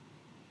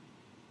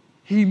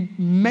 He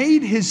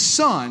made his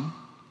son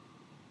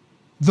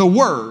the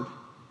word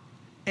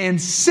and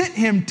sent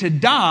him to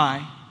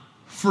die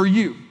for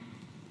you.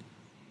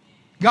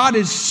 God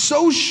is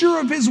so sure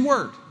of his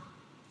word.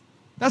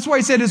 That's why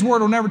he said his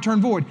word will never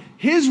turn void.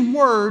 His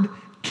word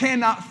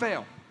cannot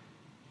fail.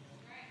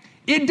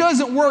 It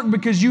doesn't work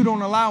because you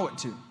don't allow it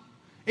to.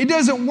 It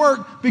doesn't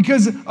work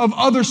because of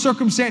other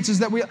circumstances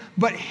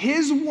but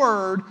his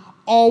word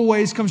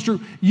always comes true.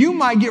 You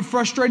might get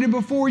frustrated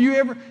before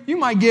you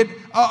might get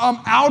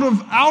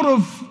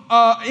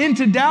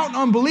into doubt and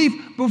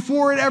unbelief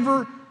before it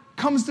ever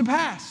comes to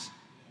pass.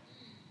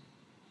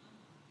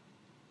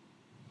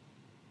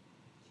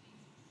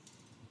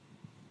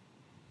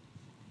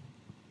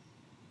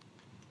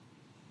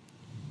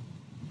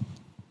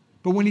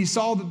 But when he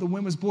saw that the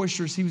wind was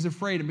boisterous, he was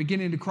afraid, and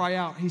beginning to cry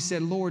out, he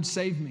said, Lord,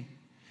 save me.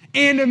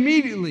 And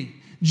immediately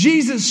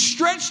Jesus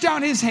stretched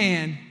out his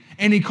hand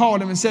and he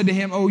called him and said to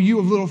him, "Oh, you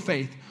of little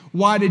faith,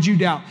 why did you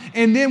doubt?"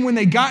 And then when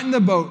they got in the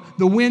boat,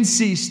 the wind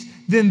ceased.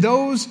 Then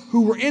those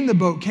who were in the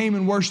boat came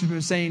and worshiped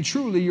him, saying,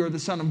 "Truly, you are the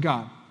Son of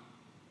God."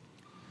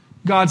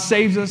 God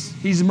saves us.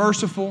 He's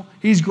merciful.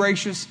 He's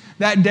gracious.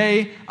 That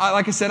day,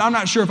 like I said, I'm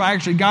not sure if I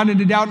actually got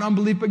into doubt and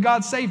unbelief, but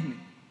God saved me.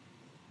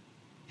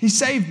 He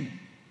saved me.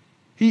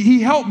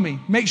 He helped me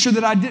make sure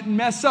that I didn't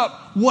mess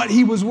up what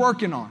he was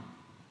working on.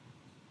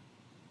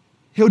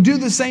 He'll do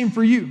the same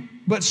for you.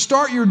 But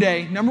start your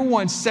day. Number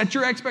one, set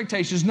your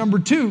expectations. Number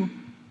two,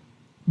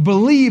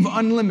 believe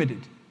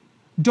unlimited.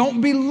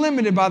 Don't be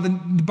limited by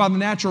the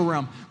natural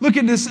realm. Look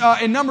at this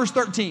in Numbers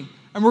 13.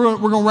 And we're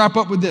going to wrap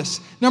up with this.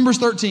 Numbers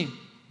 13.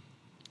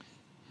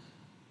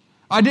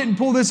 I didn't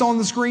pull this on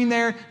the screen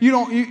there.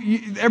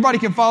 Everybody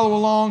can follow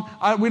along.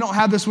 We don't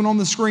have this one on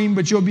the screen,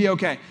 but you'll be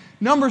okay.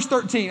 Numbers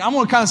 13. I'm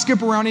going to kind of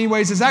skip around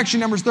anyways. It's actually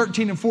Numbers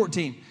 13 and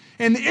 14.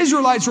 And the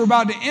Israelites were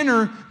about to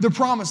enter the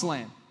promised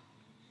land.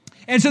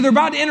 And so they're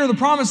about to enter the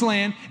promised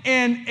land,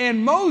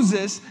 and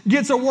Moses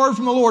gets a word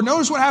from the Lord.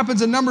 Notice what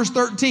happens in Numbers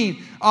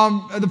 13,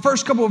 the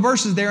first couple of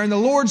verses there. And the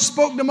Lord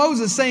spoke to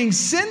Moses, saying,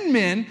 "Send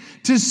men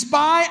to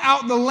spy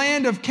out the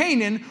land of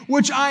Canaan,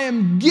 which I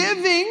am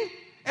giving,"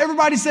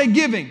 everybody say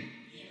giving,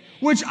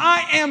 "which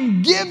I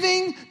am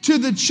giving to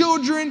the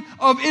children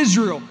of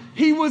Israel."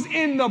 He was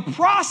in the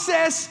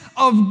process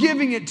of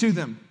giving it to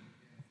them.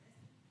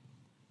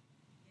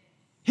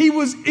 He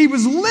was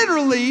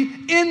literally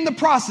in the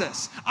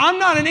process. I'm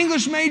not an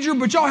English major,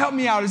 but y'all help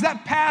me out. Is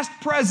that past,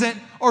 present,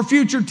 or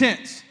future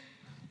tense?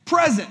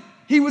 Present.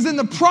 He was in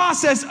the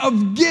process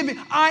of giving.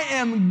 "I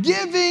am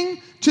giving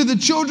to the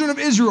children of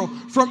Israel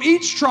from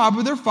each tribe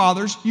of their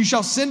fathers. You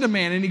shall send a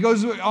man." And he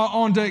goes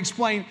on to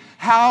explain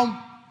how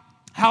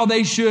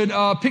they should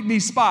pick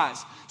these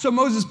spies. So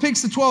Moses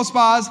picks the 12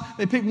 spies.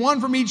 They pick one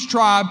from each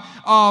tribe.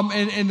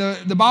 And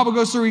the Bible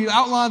goes through, he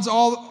outlines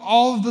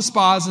all of the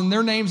spies and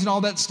their names and all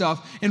that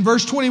stuff. In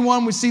verse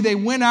 21, we see they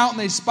went out and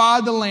they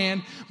spied the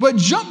land. But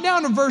jump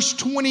down to verse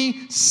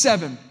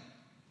 27.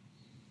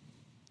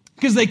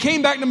 Because they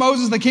came back to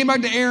Moses, they came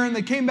back to Aaron,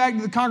 they came back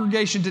to the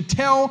congregation to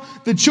tell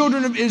the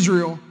children of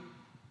Israel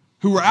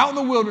who were out in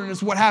the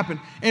wilderness what happened.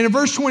 And in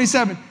verse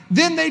 27,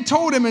 then they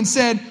told him and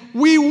said,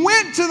 "We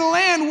went to the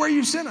land where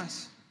you sent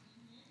us.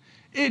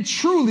 It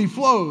truly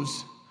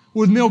flows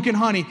with milk and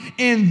honey,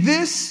 and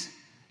this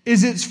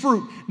is its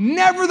fruit.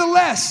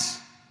 Nevertheless,"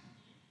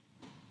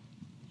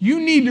 you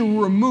need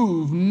to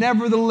remove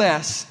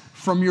 "nevertheless"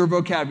 from your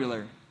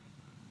vocabulary.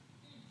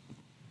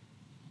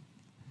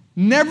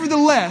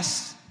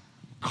 Nevertheless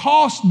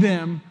cost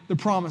them the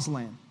promised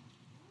land.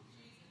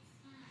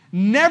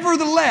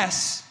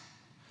 Nevertheless,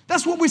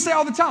 that's what we say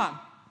all the time.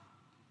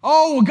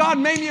 Oh, well, God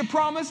made me a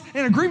promise,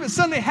 and Agreement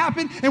Sunday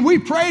happened, and we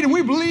prayed and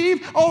we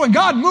believed. Oh, and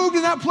God moved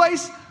in that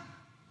place.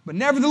 But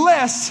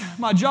nevertheless,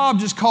 my job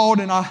just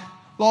called and I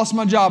lost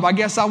my job. I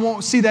guess I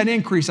won't see that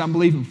increase I'm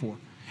believing for.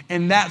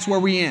 And that's where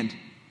we end.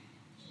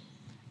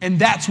 And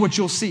that's what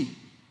you'll see.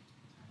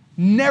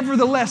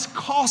 Nevertheless,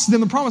 cost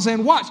them the promised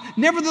land. Watch.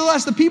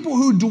 Nevertheless, the people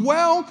who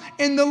dwell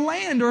in the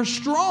land are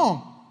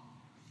strong.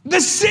 The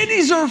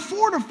cities are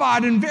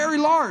fortified and very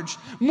large.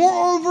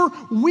 Moreover,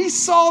 we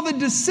saw the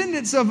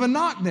descendants of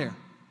Anak there.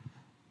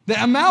 The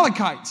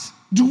Amalekites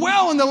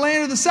dwell in the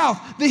land of the south.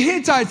 The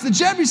Hittites, the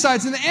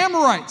Jebusites, and the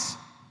Amorites.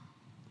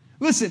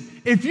 Listen,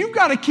 if you've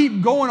got to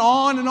keep going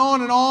on and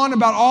on and on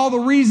about all the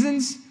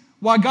reasons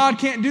why God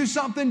can't do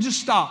something, just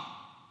stop.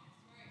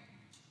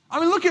 I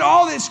mean, look at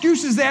all the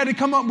excuses they had to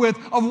come up with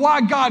of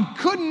why God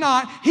could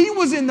not. He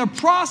was in the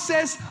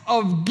process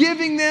of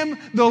giving them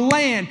the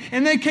land.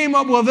 And they came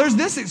up, well, there's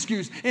this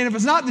excuse. And if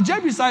it's not the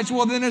Jebusites,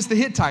 well, then it's the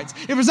Hittites.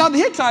 If it's not the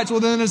Hittites, well,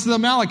 then it's the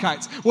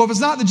Amalekites. Well, if it's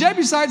not the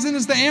Jebusites, then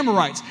it's the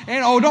Amorites.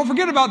 And, oh, don't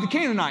forget about the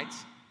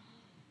Canaanites.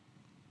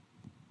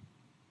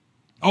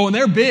 Oh, and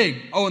they're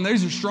big. Oh, and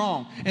these are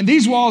strong. And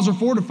these walls are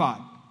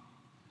fortified.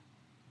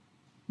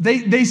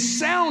 They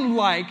sound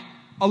like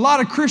a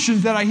lot of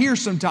Christians that I hear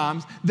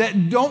sometimes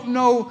that don't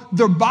know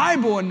their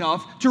Bible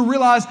enough to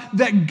realize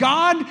that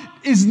God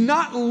is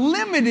not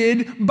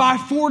limited by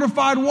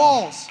fortified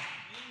walls.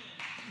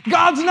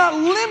 God's not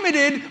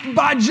limited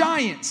by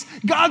giants.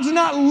 God's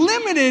not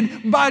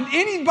limited by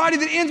anybody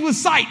that ends with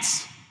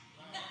sites.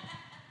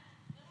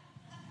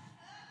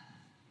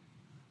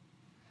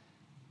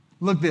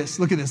 Look at this.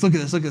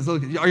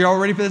 Are y'all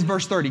ready for this?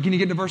 Verse 30. Can you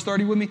get to verse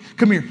 30 with me?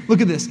 Come here.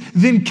 Look at this.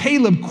 Then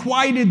Caleb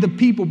quieted the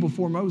people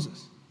before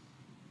Moses.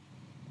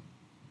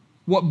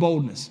 What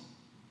boldness.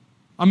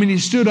 I mean, he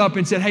stood up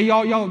and said, hey,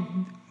 y'all,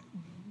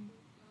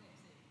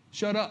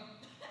 shut up.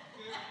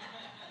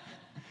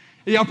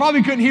 Y'all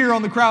probably couldn't hear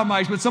on the crowd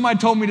mics, but somebody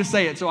told me to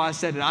say it, so I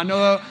said it. I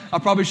know I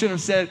probably shouldn't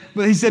have said it,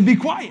 but he said, be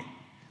quiet.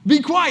 Be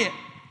quiet.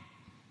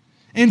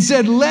 And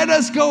said, let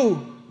us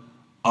go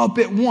up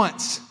at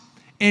once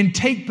and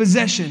take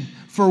possession,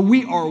 for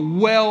we are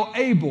well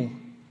able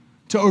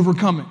to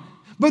overcome it.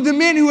 But the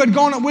men who had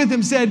gone up with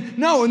him said,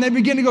 no, and they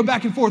began to go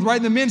back and forth, right?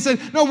 And the men said,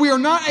 no, we are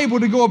not able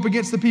to go up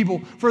against the people,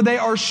 for they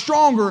are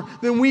stronger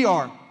than we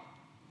are.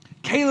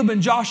 Caleb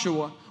and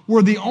Joshua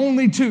were the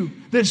only two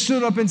that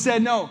stood up and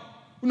said, no,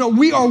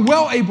 we are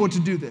well able to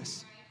do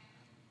this.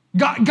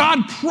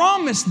 God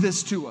promised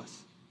this to us.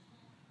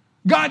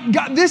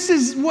 God, this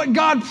is what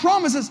God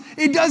promises.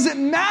 It doesn't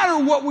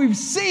matter what we've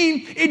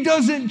seen. It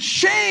doesn't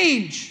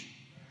change.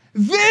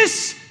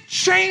 This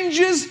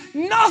changes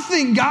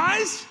nothing,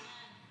 guys.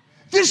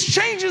 This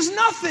changes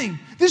nothing.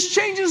 This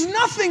changes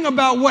nothing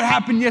about what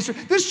happened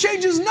yesterday. This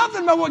changes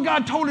nothing about what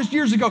God told us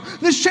years ago.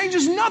 This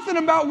changes nothing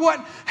about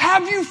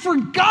have you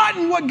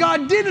forgotten what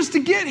God did us to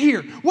get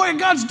here? What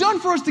God's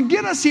done for us to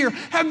get us here?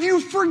 Have you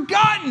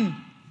forgotten?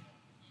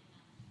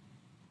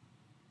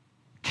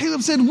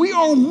 Caleb said, we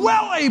are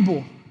well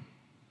able.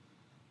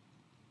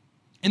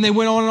 And they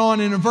went on and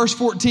on. And in verse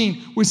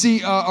 14, we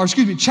see,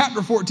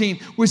 chapter 14,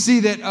 we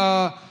see that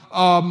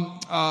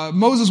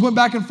Moses went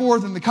back and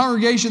forth, and the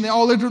congregation, they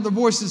all lifted up their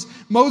voices.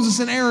 Moses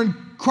and Aaron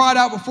cried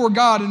out before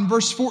God in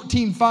verse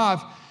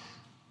 14:5.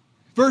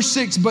 Verse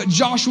 6, but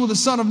Joshua the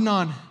son of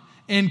Nun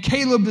and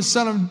Caleb the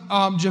son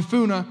of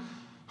Jephunneh,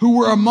 who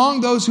were among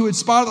those who had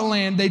spied the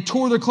land, they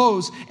tore their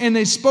clothes, and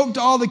they spoke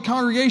to all the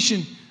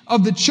congregation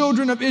of the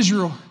children of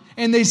Israel.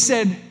 And they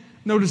said,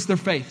 notice their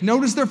faith.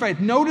 Notice their faith.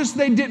 Notice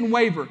they didn't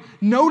waver.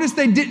 Notice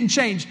they didn't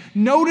change.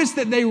 Notice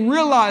that they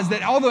realized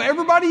that although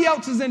everybody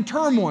else is in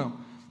turmoil,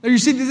 now you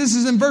see that this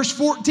is in verse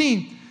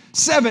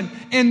 14:7.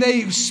 And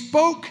they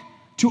spoke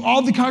to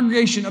all the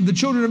congregation of the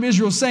children of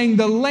Israel, saying,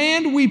 the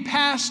land we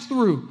passed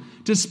through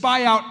to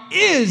spy out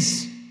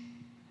is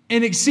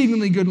an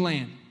exceedingly good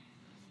land.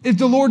 If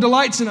the Lord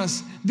delights in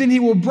us, then he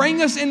will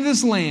bring us into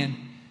this land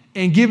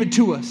and give it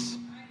to us.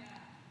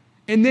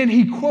 And then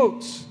he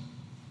quotes,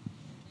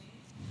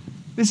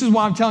 this is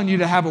why I'm telling you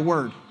to have a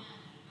word.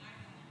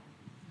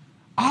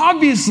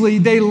 Obviously,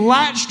 they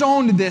latched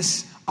on to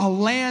this, a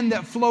land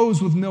that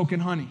flows with milk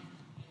and honey.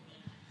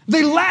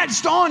 They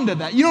latched on to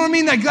that. You know what I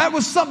mean? Like that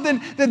was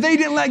something that they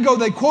didn't let go.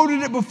 They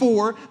quoted it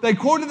before. They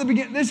quoted at the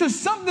beginning. This is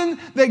something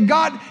that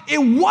God, it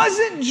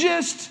wasn't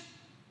just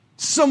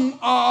some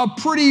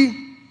pretty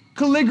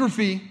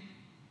calligraphy.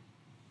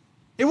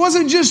 It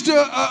wasn't just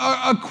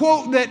a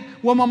quote that,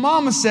 well, my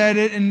mama said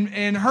it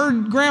and her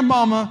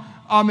grandmama,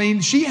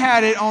 she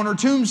had it on her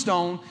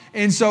tombstone.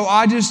 And so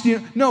I just,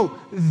 no,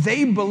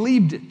 they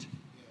believed it.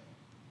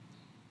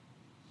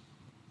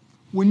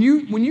 When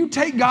you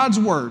take God's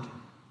word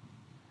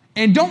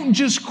and don't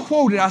just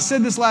quote it. I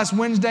said this last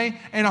Wednesday,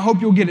 and I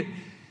hope you'll get it.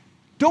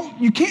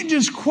 You can't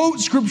just quote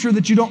scripture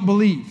that you don't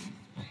believe.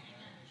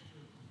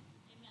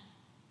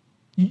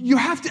 You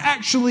have to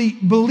actually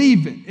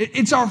believe it.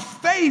 It's our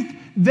faith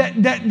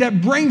that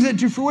brings it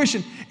to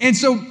fruition. And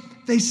so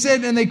they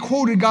said, and they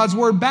quoted God's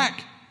word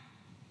back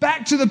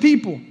to the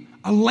people.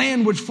 A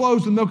land which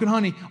flows with milk and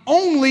honey.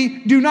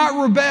 Only do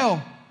not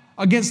rebel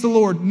against the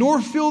Lord,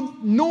 nor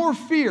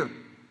fear.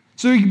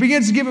 So he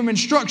begins to give them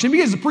instruction. He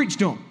begins to preach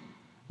to them.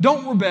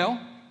 Don't rebel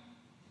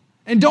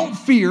and don't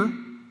fear.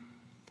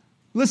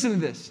 Listen to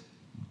this.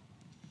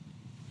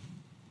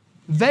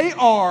 They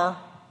are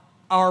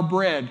our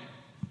bread.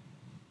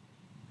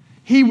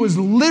 He was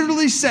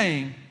literally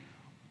saying,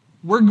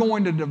 we're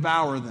going to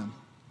devour them.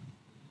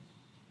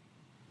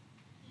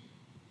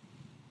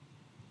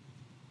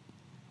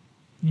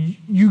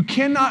 You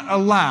cannot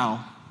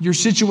allow your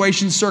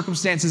situation,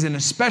 circumstances, and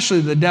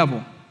especially the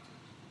devil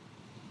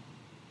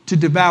to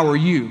devour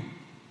you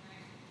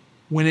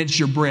when it's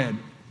your bread.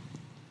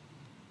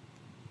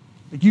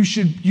 Like you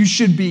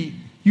should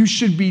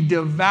be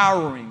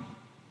devouring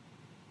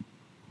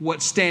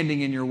what's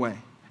standing in your way.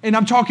 And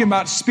I'm talking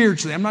about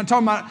spiritually. I'm not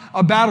talking about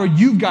a battle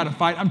you've got to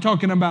fight. I'm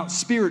talking about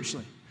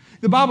spiritually.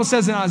 The Bible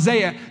says in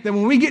Isaiah that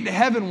when we get to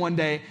heaven one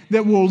day,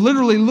 that we'll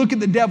literally look at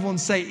the devil and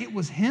say, it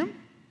was him?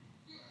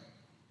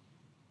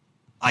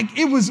 Like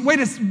it was, wait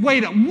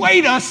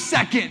a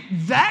second,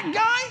 that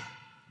guy?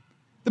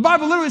 The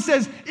Bible literally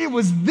says it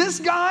was this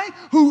guy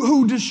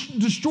who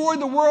destroyed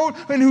the world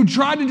and who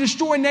tried to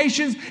destroy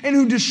nations and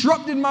who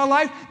disrupted my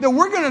life, that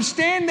we're going to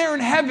stand there in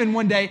heaven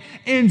one day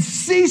and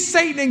see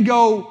Satan and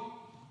go,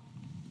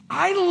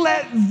 I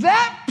let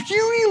that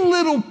puny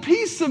little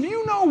piece of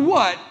you know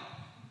what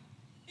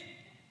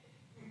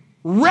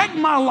wreck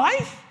my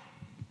life?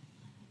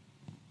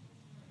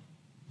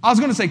 I was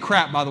going to say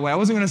crap, by the way. I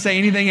wasn't going to say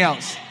anything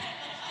else.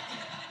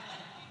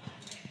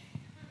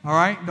 All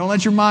right? Don't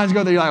let your minds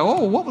go there. You're like,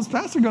 oh, what was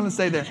Pastor going to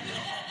say there?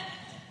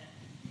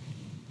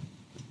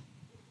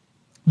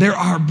 They're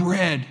our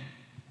bread.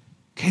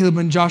 Caleb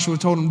and Joshua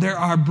told them, they're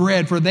our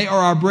bread, for they are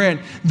our bread.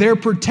 Their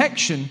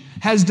protection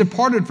has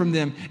departed from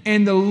them,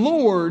 and the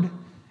Lord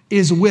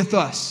is with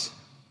us.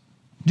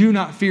 Do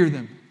not fear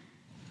them.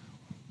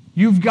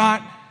 You've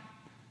got,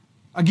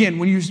 again,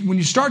 when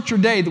you start your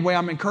day the way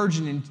I'm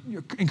encouraging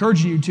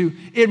you to,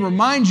 it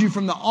reminds you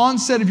from the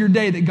onset of your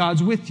day that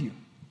God's with you.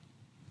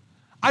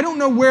 I don't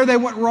know where they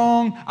went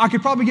wrong. I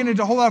could probably get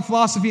into a whole lot of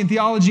philosophy and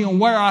theology on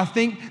where I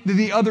think that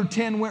the other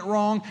 10 went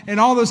wrong and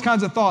all those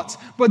kinds of thoughts.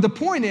 But the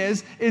point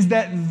is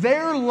that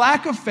their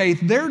lack of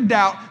faith, their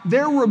doubt,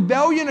 their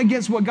rebellion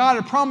against what God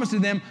had promised to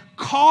them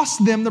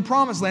cost them the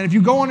promised land. If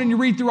you go on and you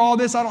read through all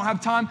this, I don't have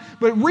time,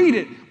 but read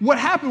it. What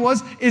happened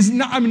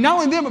not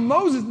only them, but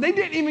Moses, they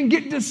didn't even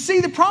get to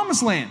see the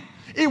promised land.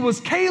 It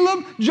was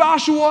Caleb,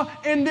 Joshua,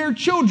 and their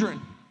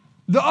children,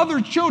 the other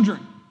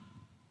children.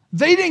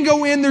 They didn't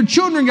go in, their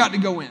children got to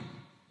go in.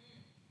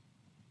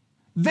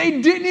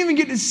 They didn't even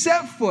get to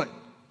set foot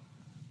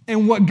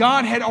in what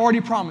God had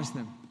already promised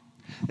them.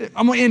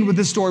 I'm going to end with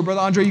this story. Brother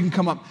Andre, you can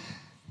come up.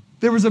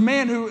 There was a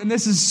man who, and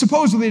this is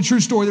supposedly a true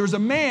story, there was a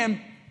man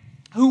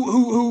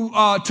who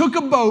took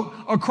a boat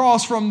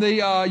across from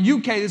the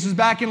UK. This was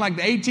back in like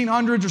the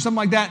 1800s or something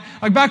like that,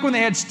 like back when they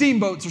had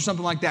steamboats or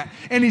something like that.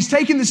 And he's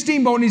taking the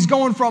steamboat and he's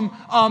going from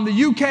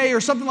the UK or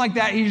something like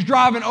that. He's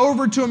driving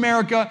over to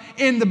America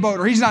in the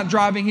boat, or he's not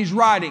driving, he's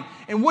riding.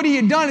 And what he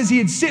had done is he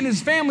had sent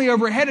his family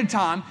over ahead of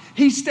time.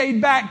 He stayed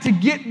back to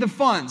get the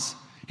funds.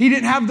 He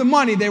didn't have the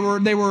money. They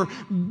were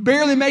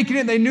barely making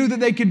it. They knew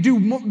that they could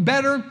do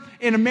better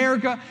in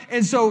America.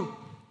 And so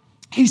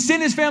he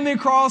sent his family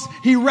across.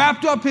 He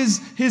wrapped up his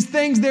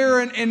things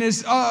there in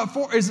his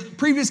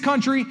previous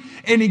country,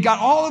 and he got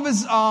all of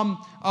his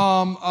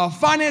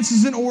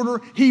finances in order.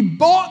 He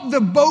bought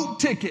the boat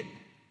ticket,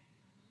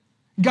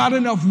 got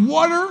enough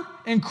water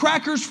and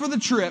crackers for the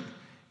trip,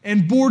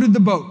 and boarded the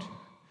boat.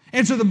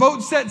 And so the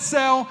boat set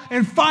sail,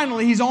 and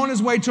finally he's on his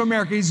way to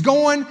America. He's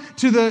going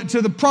to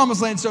the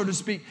promised land, so to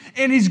speak.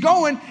 And he's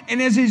going,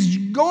 and as he's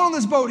going on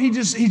this boat, he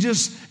just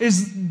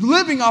is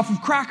living off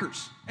of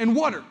crackers and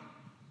water.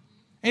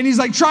 And he's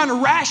like trying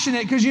to ration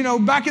it because,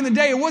 back in the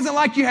day, it wasn't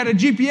like you had a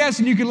GPS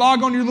and you could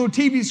log on your little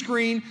TV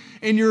screen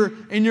in your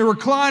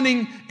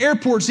reclining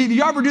airport seat. Do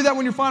you ever do that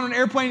when you're flying on an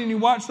airplane and you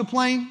watch the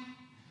plane?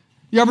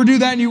 You ever do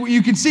that and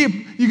you can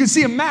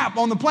see a map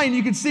on the plane.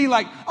 You can see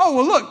like, oh,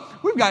 well,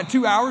 look, we've got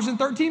 2 hours and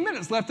 13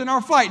 minutes left in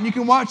our flight. And you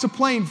can watch the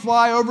plane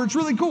fly over. It's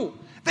really cool.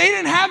 They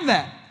didn't have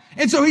that.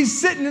 And so he's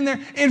sitting in there.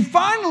 And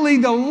finally,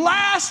 the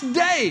last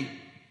day,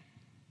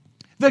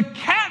 the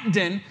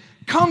captain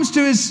comes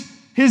to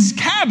his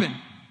cabin,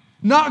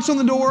 knocks on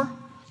the door,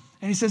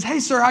 and he says, "Hey,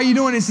 sir, how you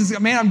doing?" He says,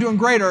 "Man, I'm doing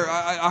great. Or,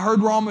 I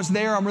heard we're almost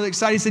there. I'm really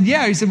excited." He said,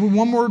 "Yeah." He said, "Well,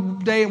 one more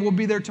day and we'll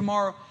be there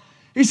tomorrow."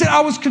 He said,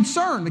 "I was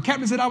concerned." The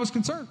captain said, "I was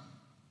concerned.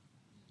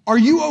 Are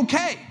you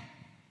okay?"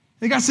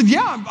 The guy said,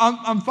 "Yeah,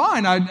 I'm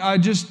fine. I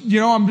just,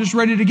 I'm just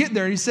ready to get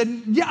there." And he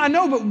said, "Yeah, I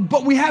know,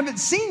 but we haven't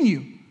seen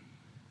you."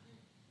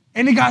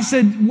 And the guy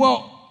said,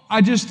 "Well,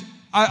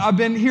 I've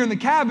been here in the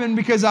cabin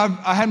because I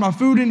had my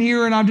food in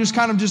here and I've just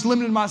kind of just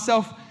limited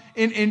myself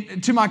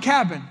to my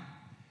cabin."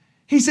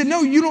 He said,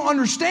 "No, you don't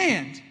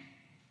understand.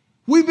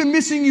 We've been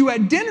missing you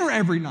at dinner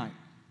every night."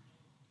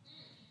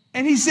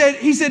 And he said,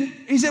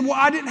 "Well,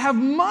 I didn't have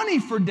money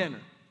for dinner."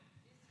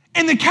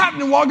 And the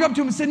captain walked up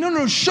to him and said,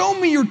 No, show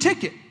me your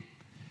ticket."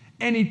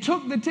 And he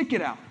took the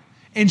ticket out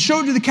and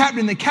showed it to the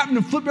captain. The captain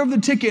flipped over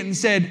the ticket and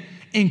said,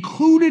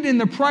 "Included in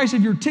the price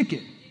of your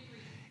ticket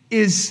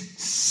is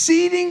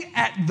seating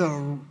at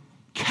the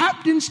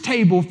captain's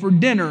table for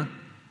dinner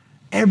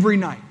every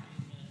night."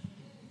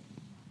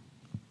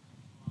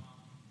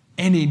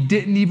 And he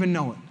didn't even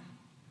know it.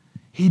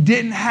 He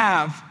didn't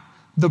have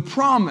the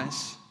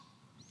promise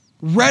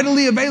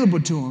readily available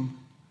to him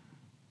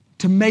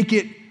to make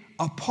it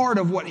a part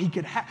of what he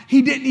could have.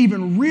 He didn't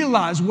even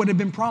realize what had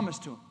been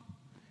promised to him.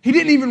 He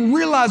didn't even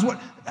realize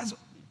what.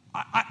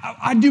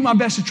 I do my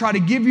best to try to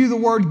give you the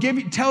word,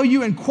 tell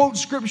you and quote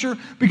scripture,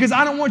 because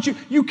I don't want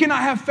you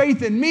cannot have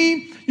faith in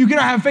me. You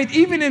cannot have faith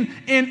even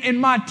in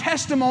my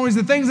testimonies,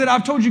 the things that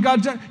I've told you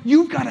God's done.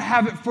 You've got to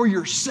have it for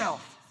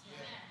yourself.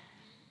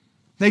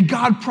 That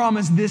God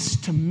promised this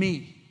to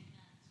me.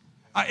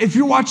 If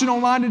you're watching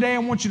online today, I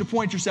want you to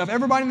point at yourself.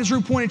 Everybody in this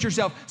room, point at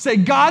yourself. Say,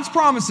 God's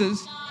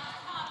promises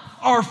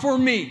are for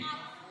me.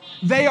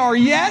 They are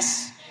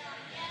yes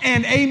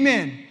and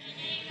amen.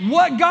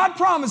 What God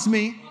promised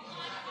me,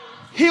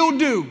 He'll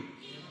do.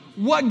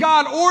 What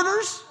God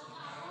orders,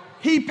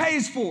 He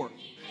pays for.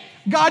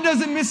 God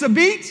doesn't miss a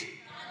beat.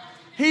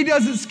 He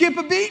doesn't skip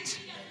a beat.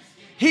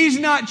 He's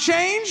not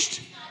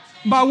changed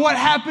by what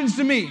happens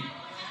to me.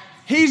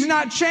 He's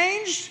not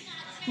changed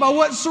by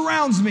what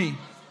surrounds me.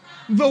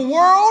 The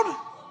world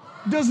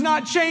does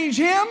not change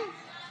Him,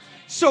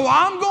 so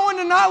I'm going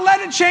to not let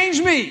it change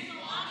me.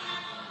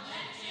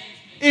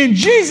 In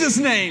Jesus'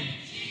 name,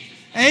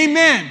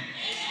 amen.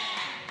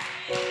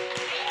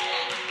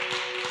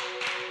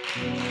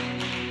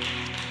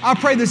 I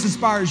pray this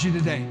inspires you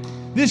today.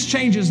 This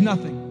changes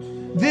nothing.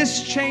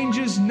 This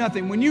changes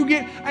nothing. When you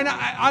get, and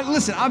I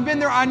listen, I've been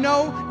there. I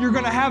know you're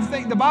going to have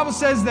things. The Bible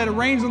says that it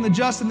rains on the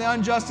just and the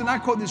unjust, and I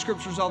quote these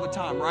scriptures all the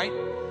time, right?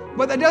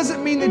 But that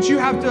doesn't mean that you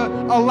have to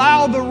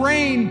allow the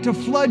rain to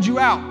flood you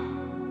out.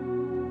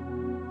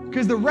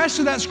 Because the rest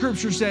of that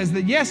scripture says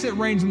that yes, it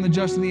rains on the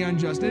just and the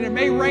unjust, and it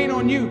may rain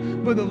on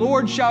you, but the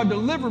Lord shall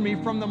deliver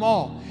me from them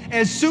all.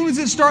 As soon as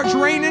it starts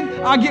raining,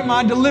 I get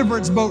my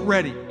deliverance boat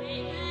ready.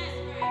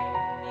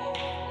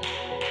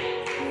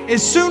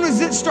 As soon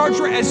as it starts,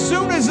 as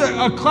soon as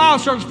a cloud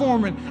starts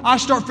forming, I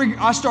start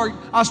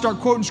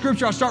quoting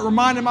scripture. I start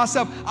reminding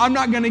myself, I'm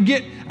not going to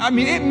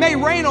it may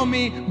rain on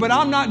me, but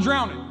I'm not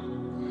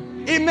drowning.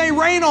 It may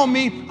rain on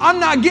me. I'm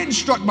not getting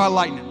struck by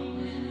lightning.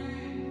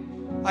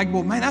 Like,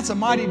 well, man, that's a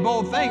mighty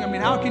bold thing. I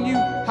mean, how can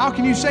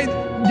you say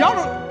that? Y'all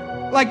don't,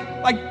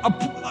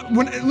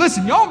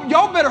 listen,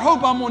 y'all better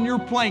hope I'm on your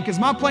plane, because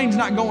my plane's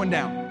not going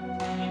down.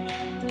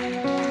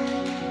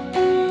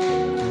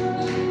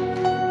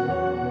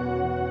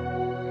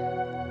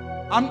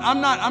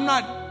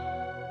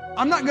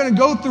 I'm not going to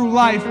go through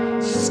life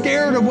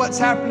scared of what's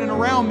happening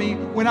around me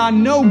when I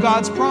know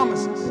God's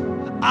promises.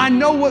 I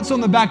know what's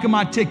on the back of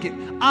my ticket.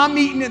 I'm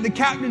eating at the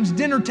captain's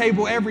dinner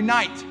table every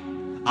night.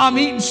 I'm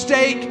eating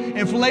steak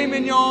and filet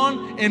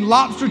mignon and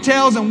lobster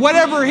tails, and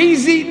whatever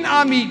he's eating,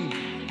 I'm eating.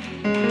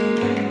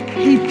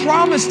 He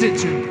promised it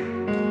to me.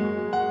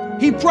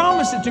 He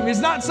promised it to me. It's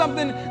not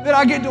something that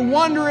I get to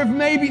wonder if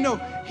maybe. No,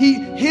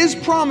 his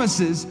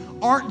promises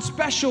aren't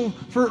special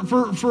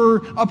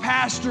for a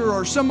pastor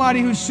or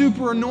somebody who's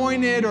super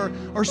anointed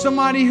or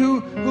somebody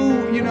who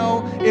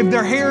if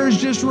their hair is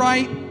just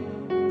right,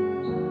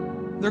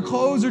 their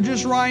clothes are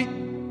just right.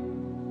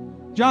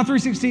 John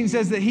 3:16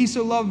 says that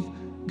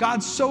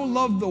God so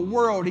loved the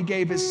world, He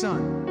gave His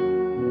Son.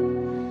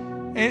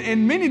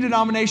 And many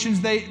denominations,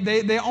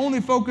 they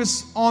only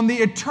focus on the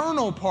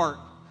eternal part.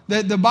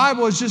 That the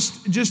Bible is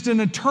just an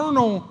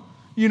eternal,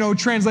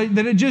 translation.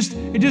 That it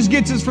just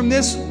gets us from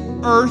this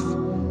earth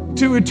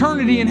to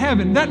eternity in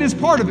heaven. That is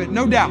part of it,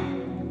 no doubt.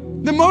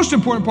 The most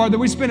important part, that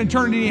we spend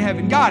eternity in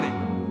heaven. Got it.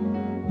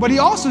 But He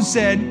also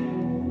said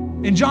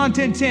in John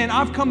 10:10,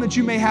 I've come that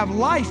you may have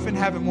life and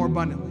have it more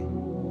abundantly.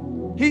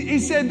 He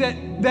said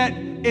that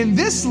in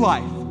this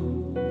life,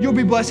 you'll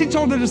be blessed. He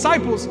told the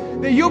disciples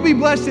that you'll be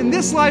blessed in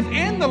this life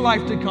and the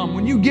life to come.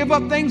 When you give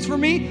up things for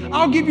me,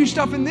 I'll give you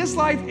stuff in this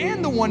life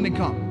and the one to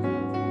come.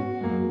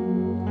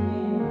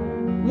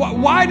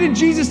 Why did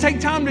Jesus take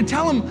time to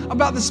tell him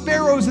about the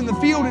sparrows in the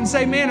field and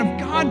say, man, if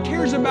God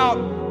cares about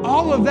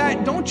all of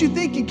that, don't you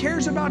think He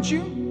cares about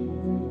you?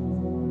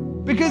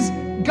 Because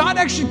God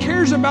actually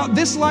cares about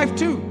this life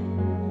too.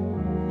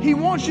 He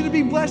wants you to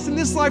be blessed in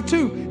this life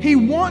too. He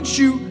wants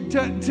you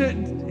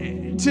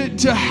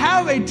to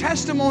have a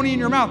testimony in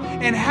your mouth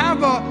and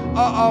have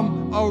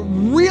a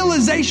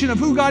realization of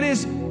who God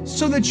is,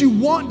 so that you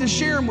want to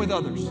share Him with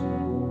others.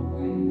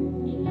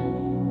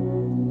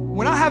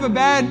 When I have a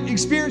bad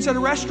experience at a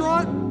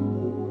restaurant,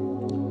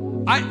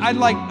 I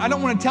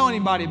don't want to tell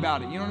anybody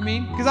about it. You know what I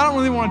mean? Because I don't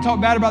really want to talk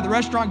bad about the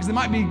restaurant, because they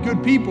might be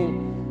good people.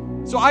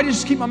 So I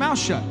just keep my mouth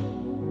shut.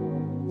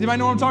 Anybody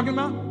know what I'm talking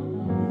about?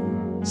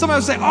 Somebody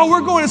will say, oh, we're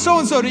going to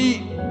so-and-so to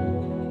eat.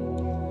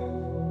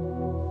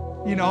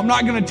 I'm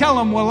not going to tell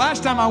them, well,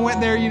 last time I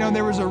went there,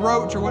 there was a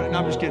roach or what. No,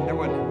 I'm just kidding. There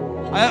wasn't.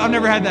 I've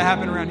never had that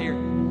happen around here.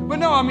 But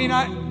no,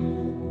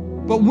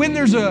 but when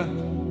there's a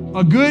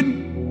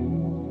good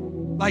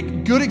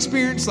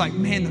experience, like,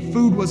 man, the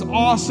food was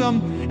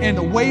awesome and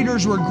the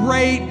waiters were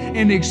great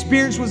and the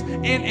experience was,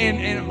 and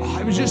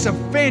it was just a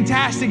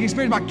fantastic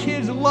experience. My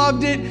kids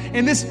loved it.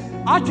 And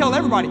I tell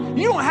everybody,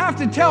 you don't have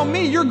to tell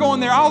me you're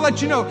going there. I'll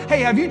let you know. Hey,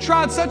 have you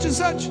tried such and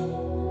such?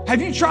 Have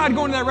you tried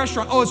going to that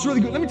restaurant? Oh, it's really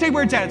good. Let me tell you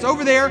where it's at. It's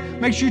over there.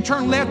 Make sure you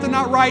turn left and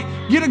not right.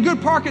 Get a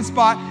good parking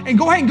spot and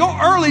go ahead and go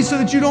early so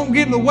that you don't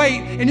get in the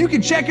wait. And you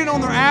can check it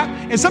on their app.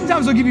 And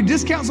sometimes they'll give you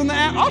discounts on the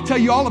app. I'll tell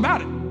you all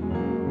about it.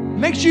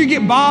 Make sure you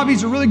get Bob.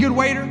 He's a really good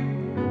waiter.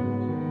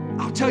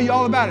 I'll tell you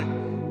all about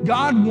it.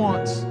 God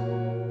wants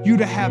you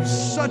to have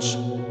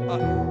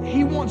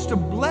He wants to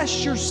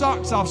bless your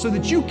socks off so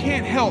that you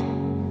can't help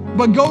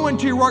but go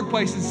into your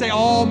workplace and say,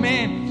 oh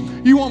man,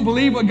 you won't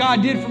believe what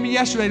God did for me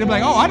yesterday. They'll be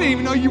like, oh, I didn't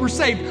even know you were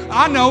saved.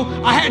 I know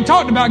I hadn't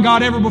talked about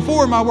God ever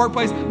before in my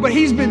workplace, but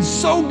He's been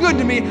so good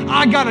to me.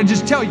 I got to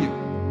just tell you.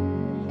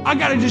 I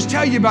got to just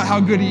tell you about how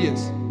good He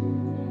is.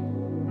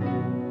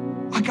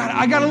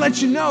 I got to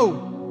let you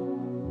know.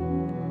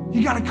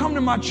 You got to come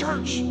to my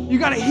church. You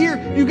got to hear.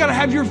 You got to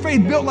have your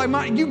faith built like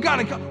mine. You got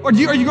to come. Or are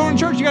you going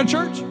to church? You got a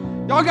church?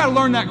 Y'all got to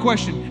learn that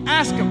question.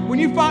 Ask them. When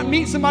you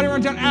meet somebody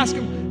around town, ask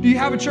them, do you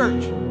have a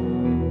church?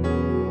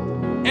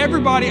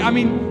 Everybody,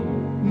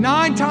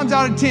 9 times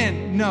out of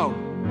 10, no.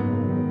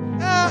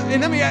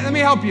 And let me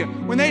help you.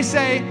 When they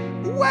say,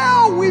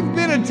 well, we've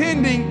been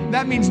attending,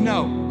 that means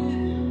no.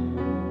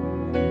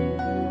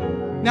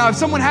 Now, if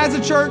someone has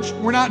a church,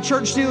 we're not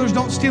church stealers.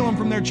 Don't steal them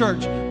from their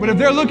church. But if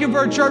they're looking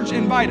for a church,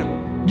 invite them.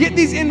 Get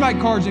these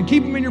invite cards and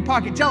keep them in your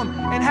pocket. Tell them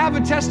and have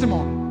a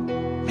testimony.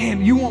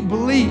 Man, you won't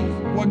believe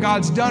what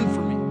God's done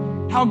for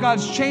me. How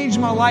God's changed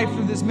my life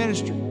through this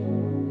ministry.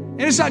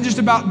 And it's not just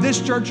about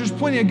this church. There's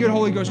plenty of good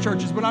Holy Ghost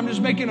churches. But I'm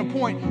just making a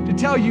point to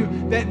tell you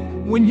that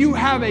when you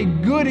have a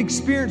good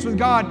experience with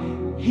God,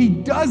 He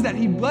does that.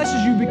 He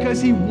blesses you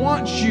because He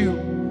wants you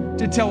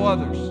to tell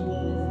others.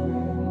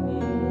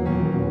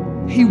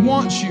 He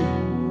wants you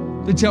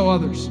to tell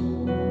others.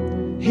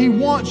 He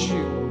wants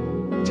you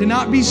to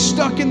not be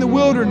stuck in the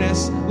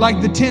wilderness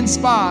like the 10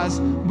 spies,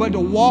 but to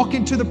walk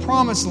into the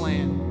promised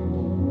land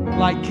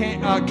like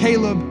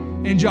Caleb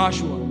and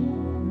Joshua.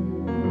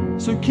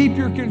 So keep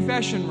your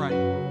confession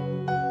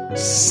right.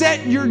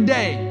 Set your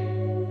day.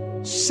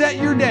 Set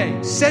your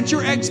day. Set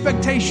your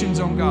expectations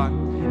on God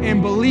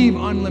and believe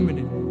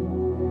unlimited.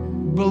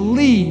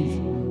 Believe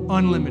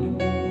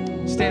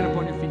unlimited. Stand up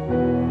on your feet.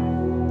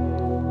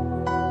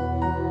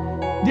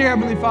 Dear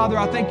Heavenly Father,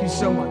 I thank you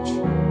so much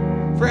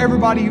for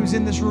everybody who's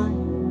in this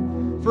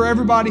room, for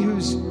everybody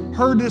who's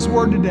heard this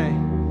word today.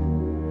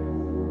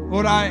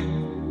 Lord,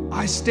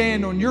 I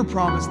stand on your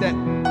promise that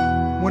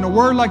when a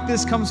word like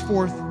this comes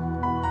forth,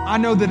 I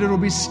know that it'll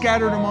be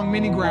scattered among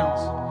many grounds.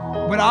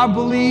 But I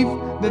believe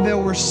that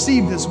they'll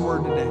receive this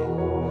word today,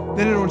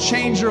 that it'll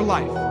change your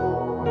life.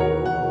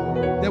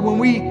 That when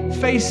we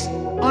face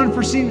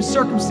unforeseen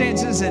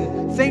circumstances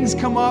and things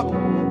come up,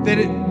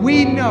 that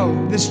we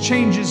know this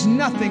changes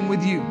nothing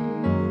with you.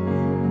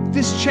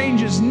 This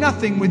changes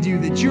nothing with you,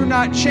 that you're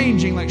not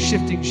changing like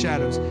shifting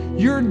shadows.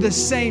 You're the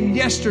same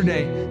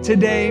yesterday,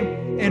 today,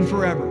 and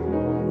forever.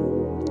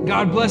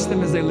 God bless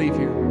them as they leave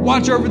here.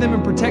 Watch over them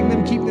and protect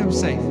them, keep them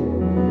safe.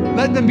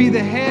 Let them be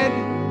the head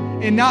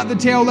and not the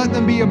tail. Let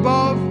them be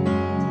above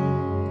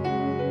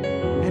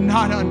and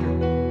not under.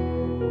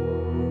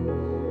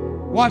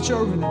 Watch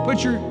over them.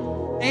 Put your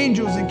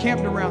angels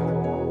encamped around them.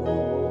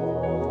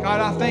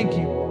 God, I thank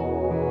you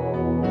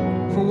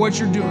for what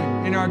you're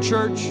doing in our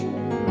church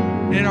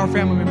and in our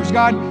family members.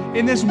 God,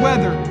 in this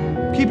weather,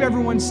 keep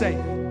everyone safe.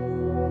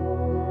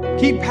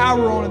 Keep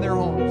power on in their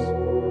homes.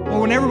 Or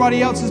when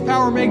everybody else's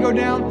power may go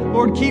down,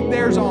 Lord, keep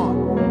theirs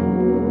on.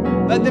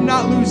 Let them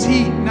not lose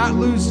heat, not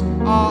lose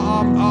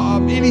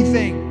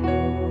anything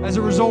as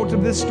a result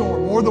of this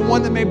storm or the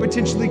one that may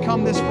potentially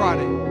come this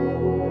Friday.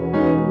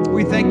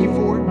 We thank you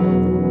for it.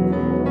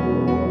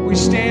 We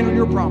stand on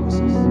your promises.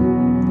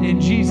 In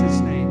Jesus'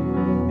 name.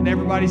 And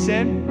everybody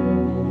said,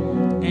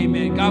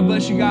 amen. God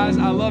bless you guys.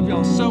 I love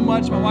y'all so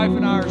much. My wife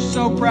and I are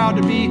so proud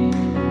to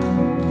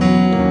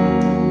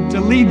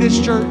lead this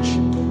church.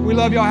 We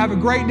love y'all. Have a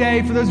great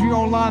day. For those of you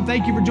online,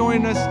 thank you for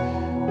joining us.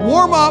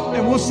 Warm up,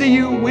 and we'll see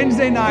you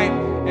Wednesday night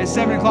at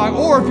 7 o'clock.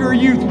 Or if you're a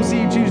youth, we'll see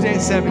you Tuesday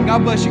at 7.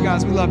 God bless you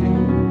guys. We love you.